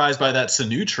kind of surprised by that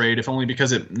Sanu trade, if only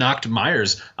because it knocked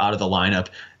Myers out of the lineup,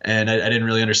 and I didn't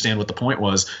really understand what the point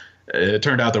was. It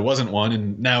turned out there wasn't one,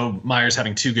 and now Myers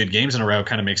having 2 good games in a row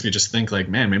kind of makes me just think like,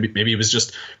 man, maybe he was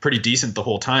just pretty decent the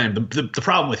whole time. The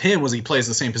problem with him was he plays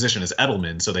the same position as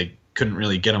Edelman, so they couldn't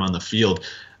really get him on the field.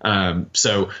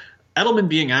 So Edelman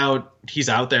being out, he's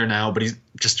out there now, but he's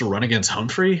just to run against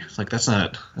Humphrey. Like that's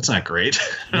not great.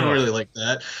 I don't really like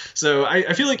that. So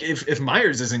I feel like if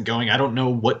Myers isn't going, I don't know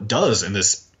what does in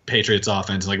this Patriots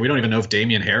offense. Like we don't even know if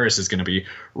Damian Harris is going to be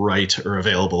right or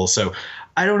available. So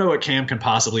I don't know what Cam can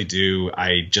possibly do.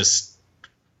 I just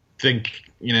think,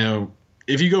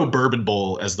 if you go Bourbon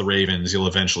Bowl as the Ravens, you'll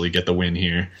eventually get the win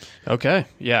here. Okay.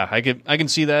 Yeah, I can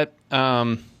see that.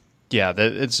 Yeah,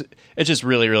 it's just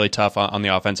really, really tough on the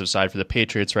offensive side for the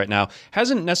Patriots right now.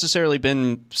 Hasn't necessarily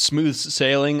been smooth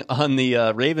sailing on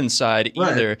the Ravens side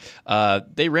either. Right.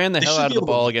 They ran the hell out of the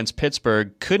ball against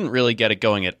Pittsburgh, couldn't really get it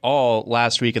going at all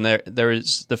last week. And there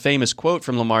is the famous quote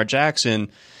from Lamar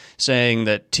Jackson saying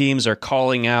that teams are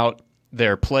calling out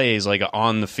their plays like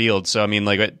on the field. So, I mean,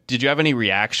 like, did you have any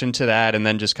reaction to that? And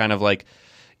then just kind of like,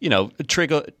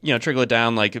 trickle it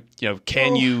down. Like,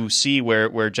 can you see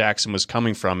where Jackson was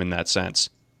coming from in that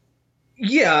sense?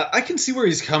 Yeah, I can see where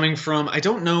he's coming from. I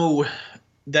don't know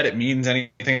that it means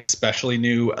anything especially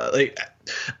new.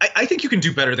 I think you can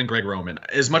do better than Greg Roman.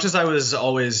 As much as I was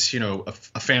always,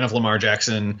 a fan of Lamar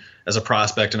Jackson as a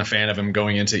prospect and a fan of him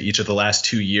going into each of the last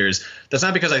 2 years, that's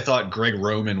not because I thought Greg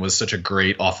Roman was such a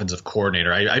great offensive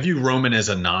coordinator. I view Roman as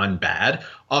a non-bad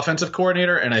offensive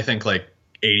coordinator, and I think like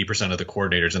 80% of the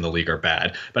coordinators in the league are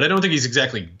bad, but I don't think he's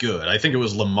exactly good. I think it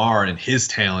was Lamar and his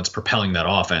talents propelling that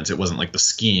offense. It wasn't like the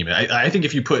scheme. I think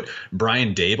if you put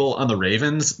Brian Daboll on the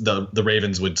Ravens, the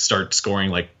Ravens would start scoring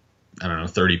like,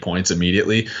 30 points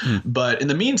immediately. But in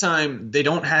the meantime, they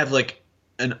don't have like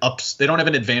they don't have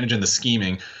an advantage in the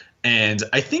scheming. And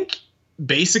I think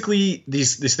basically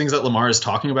these things that Lamar is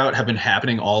talking about have been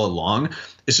happening all along.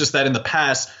 It's just that in the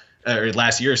past or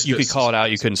last year, you could call it out.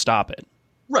 You couldn't stop it.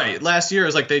 Right. Last year, it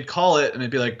was like they'd call it and they'd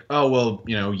be like, oh, well,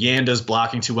 Yanda's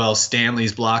blocking too well.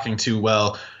 Stanley's blocking too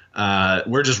well.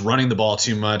 We're just running the ball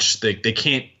too much. They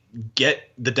can't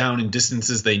get the down and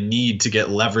distances they need to get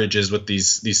leverages with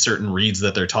these certain reads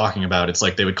that they're talking about. It's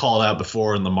like they would call it out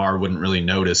before and Lamar wouldn't really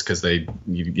notice because they'd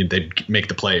make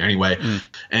the play anyway.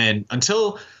 And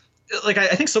until like I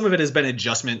think some of it has been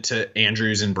adjustment to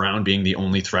Andrews and Brown being the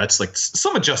only threats. Like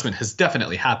some adjustment has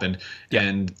definitely happened,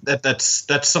 and that's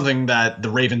something that the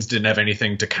Ravens didn't have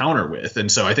anything to counter with.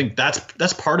 And so I think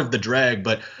that's part of the drag.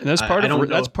 But that's part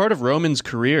of Roman's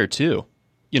career too.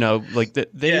 You know, like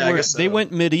they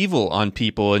went medieval on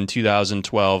people in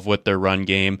 2012 with their run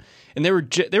game, and they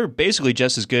were basically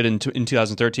just as good in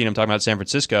 2013. I'm talking about San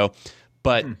Francisco,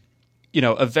 but you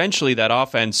know, eventually that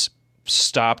offense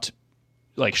stopped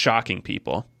like shocking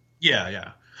people.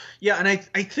 Yeah, and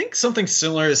I think something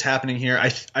similar is happening here.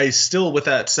 I still, with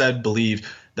that said,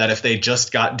 believe that if they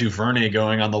just got Duvernay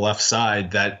going on the left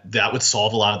side, that would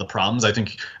solve a lot of the problems. I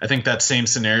think that same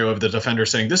scenario of the defender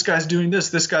saying, this guy's doing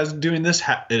this guy's doing this,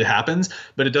 it happens,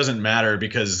 but it doesn't matter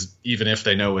because even if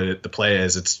they know what the play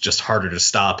is, it's just harder to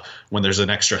stop when there's an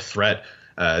extra threat.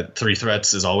 3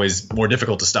 threats is always more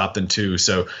difficult to stop than 2.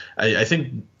 So I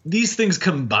think these things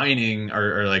combining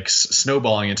are like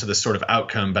snowballing into this sort of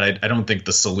outcome, but I don't think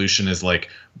the solution is like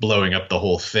blowing up the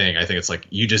whole thing. I think it's like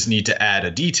you just need to add a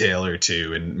detail or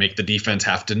two and make the defense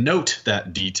have to note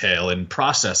that detail and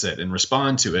process it and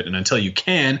respond to it. And until you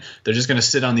can, they're just going to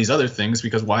sit on these other things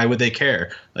because why would they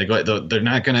care? Like they're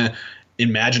not going to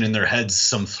imagine in their heads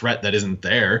some threat that isn't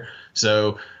there.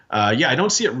 So I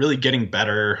don't see it really getting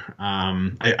better.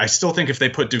 I still think if they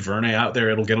put Duvernay out there,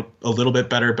 it'll get a little bit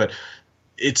better, but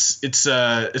it's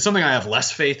something I have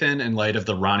less faith in light of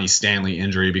the Ronnie Stanley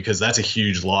injury, because that's a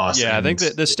huge loss. Yeah, I think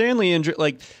that the Stanley injury,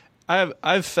 like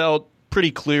I've felt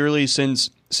pretty clearly since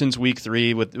week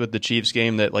 3 with the Chiefs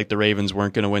game that like the Ravens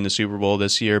weren't going to win the Super Bowl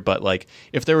this year. But like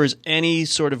if there was any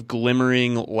sort of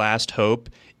glimmering last hope,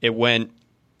 it went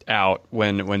out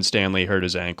when Stanley hurt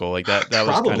his ankle. Like that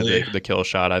was kind of the kill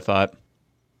shot, I thought.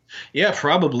 Yeah,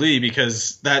 probably,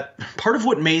 because that part of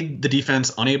what made the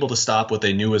defense unable to stop what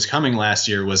they knew was coming last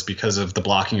year was because of the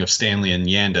blocking of Stanley and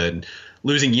Yanda. And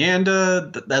losing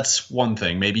Yanda, that's one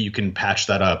thing. Maybe you can patch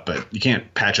that up, but you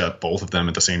can't patch up both of them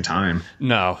at the same time.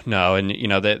 No. And, you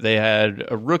know, they had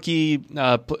a rookie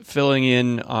filling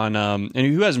in on, and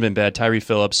who hasn't been bad, Tyree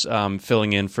Phillips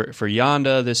filling in for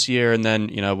Yanda this year. And then,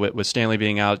 you know, with Stanley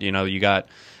being out, you know, you got,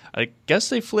 I guess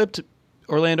they flipped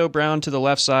Orlando Brown to the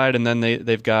left side, and then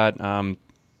they've got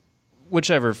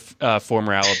whichever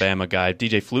former Alabama guy,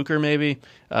 DJ Fluker maybe,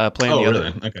 playing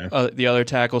the other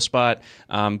tackle spot.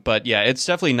 But yeah, it's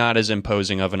definitely not as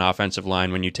imposing of an offensive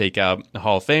line when you take out a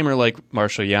Hall of Famer like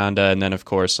Marshall Yanda, and then of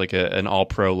course like an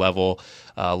All-Pro level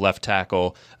left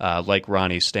tackle like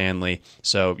Ronnie Stanley.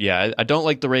 So yeah, I don't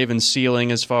like the Ravens'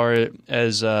 ceiling as far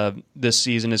as this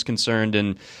season is concerned,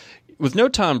 and with no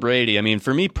Tom Brady, I mean,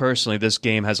 for me personally, this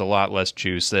game has a lot less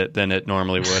juice than it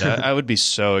normally would. I would be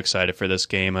so excited for this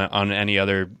game on any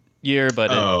other year,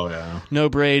 but no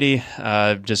Brady.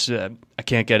 I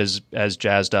can't get as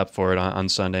jazzed up for it on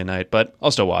Sunday night, but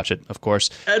I'll still watch it, of course.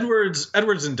 Edwards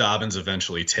and Dobbins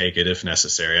eventually take it if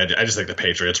necessary. I just think the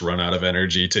Patriots run out of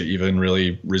energy to even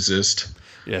really resist.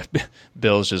 Yeah,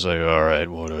 Bill's just like, all right,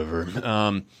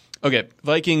 whatever. Okay,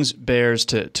 Vikings, Bears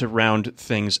to round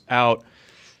things out.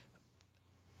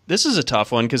 This is a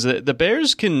tough one because the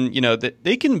Bears can, you know,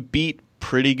 they can beat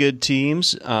pretty good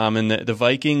teams, and the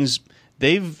Vikings,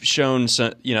 they've shown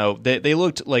some, you know, they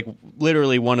looked like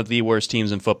literally one of the worst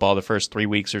teams in football the first 3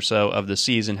 weeks or so of the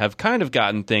season, have kind of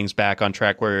gotten things back on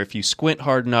track where if you squint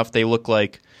hard enough, they look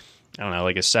like, I don't know,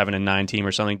 like a 7-9 team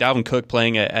or something. Dalvin Cook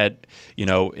playing at you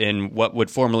know, in what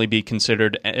would formerly be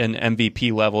considered an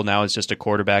MVP level now is just a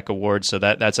quarterback award, so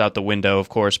that's out the window, of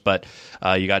course. But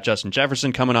you got Justin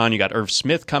Jefferson coming on, you got Irv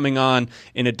Smith coming on,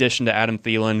 in addition to Adam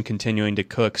Thielen continuing to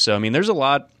cook. So I mean, there's a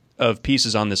lot of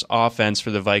pieces on this offense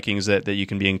for the Vikings that you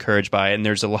can be encouraged by, and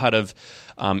there's a lot of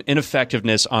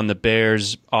ineffectiveness on the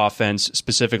Bears' offense,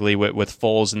 specifically with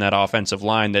Foles in that offensive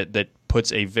line that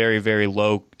puts a very, very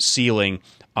low ceiling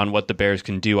on what the Bears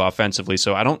can do offensively.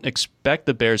 So I don't expect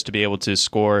the Bears to be able to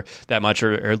score that much,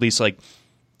 or at least like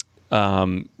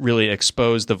really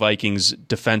expose the Vikings'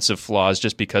 defensive flaws,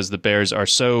 just because the Bears are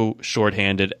so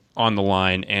shorthanded on the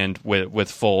line, and with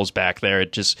Foles back there,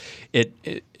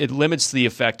 it limits the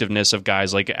effectiveness of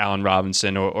guys like Allen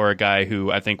Robinson or a guy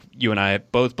who I think you and I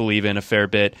both believe in a fair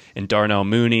bit, in Darnell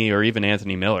Mooney or even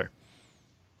Anthony Miller.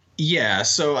 Yeah,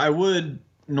 so I would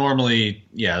normally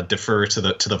defer to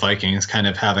the Vikings kind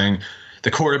of having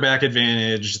the quarterback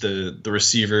advantage, the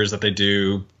receivers that they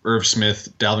do, Irv Smith,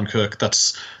 Dalvin Cook.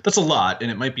 That's a lot, and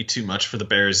it might be too much for the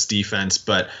Bears defense,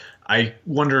 but I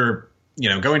wonder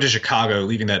going to Chicago,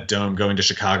 leaving that dome, going to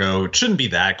Chicago, it shouldn't be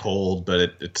that cold,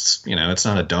 but it's it's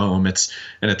not a dome. It's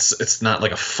not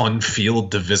like a fun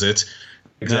field to visit.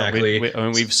 Exactly. No,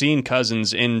 we've seen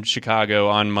Cousins in Chicago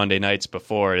on Monday nights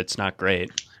before. It's not great.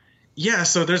 Yeah,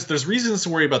 so there's reasons to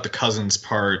worry about the Cousins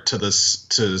part to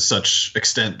such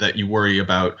extent that you worry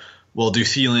about, well, do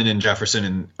Thielen and Jefferson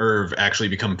and Irv actually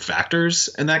become factors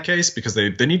in that case? Because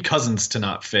they need Cousins to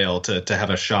not fail to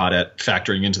have a shot at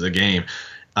factoring into the game.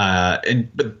 But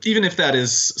even if that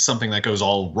is something that goes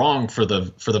all wrong for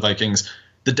the Vikings,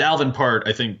 the Dalvin part,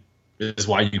 I think, is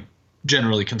why you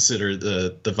generally consider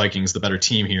the Vikings the better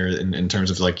team here in terms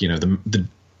of the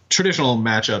traditional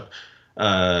matchup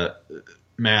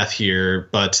math here.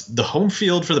 But the home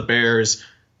field for the Bears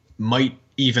might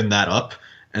even that up,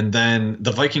 and then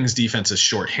the Vikings defense is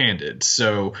shorthanded.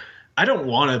 So I don't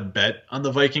want to bet on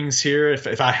the Vikings here.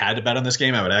 If I had to bet on this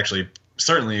game, I would actually,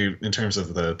 certainly in terms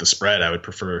of the spread, I would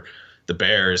prefer the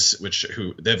Bears,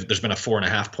 there's been a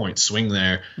 4.5 point swing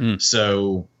there.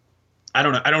 So I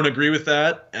don't agree with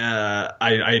that.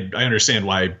 I understand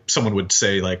why someone would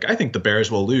say, I think the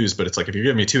Bears will lose, but it's if you're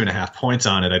giving me 2.5 points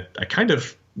on it, I kind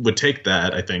of would take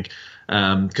that, I think.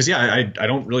 Because I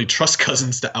don't really trust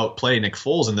Cousins to outplay Nick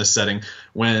Foles in this setting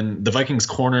when the Vikings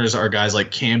corners are guys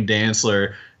like Cam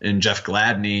Dantzler and Jeff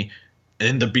Gladney,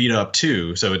 and they're beat up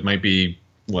too. So it might be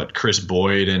Chris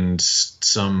Boyd and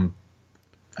some,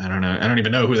 I don't know. I don't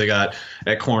even know who they got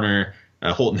at corner.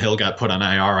 Holton Hill got put on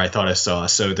IR, I thought I saw.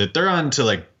 So that they're on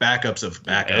to backups of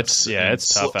backups.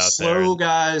 It's tough out there. Slow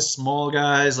guys, small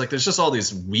guys. There's just all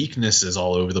these weaknesses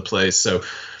all over the place. So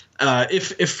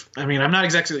I'm not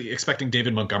exactly expecting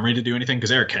David Montgomery to do anything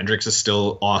because Eric Kendricks is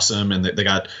still awesome, and they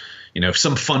got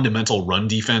some fundamental run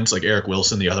defense, like Eric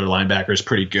Wilson, the other linebacker, is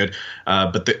pretty good.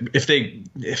 But if they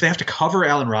have to cover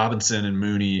Allen Robinson and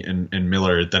Mooney and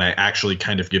Miller, then I actually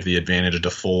kind of give the advantage to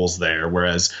Foles there.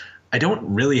 Whereas I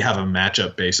don't really have a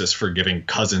matchup basis for giving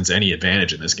Cousins any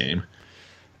advantage in this game.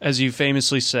 As you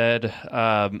famously said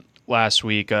last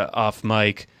week off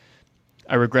mic,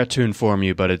 I regret to inform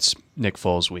you, but it's Nick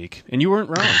Foles week, and you weren't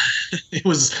wrong. It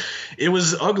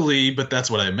was ugly, but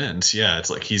that's what I meant. Yeah,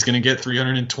 it's he's going to get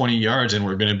 320 yards, and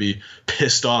we're going to be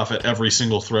pissed off at every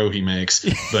single throw he makes.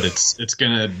 But it's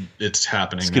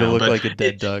happening. It's going to look like a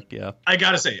dead duck. Yeah, I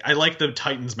gotta say, I like the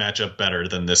Titans matchup better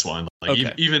than this one.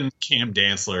 Even Cam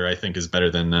Dantzler, I think, is better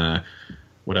than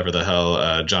whatever the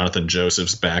hell Jonathan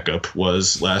Joseph's backup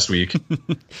was last week.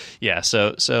 Yeah,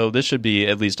 so this should be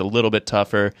at least a little bit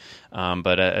tougher,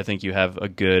 but I think you have a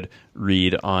good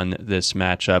read on this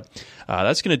matchup.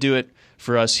 That's going to do it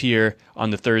for us here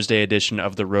on the Thursday edition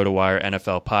of the RotoWire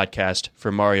NFL podcast.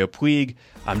 For Mario Puig,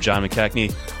 I'm John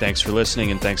McKechnie. Thanks for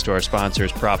listening, and thanks to our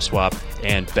sponsors, PropSwap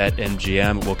and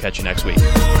BetMGM. We'll catch you next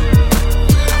week.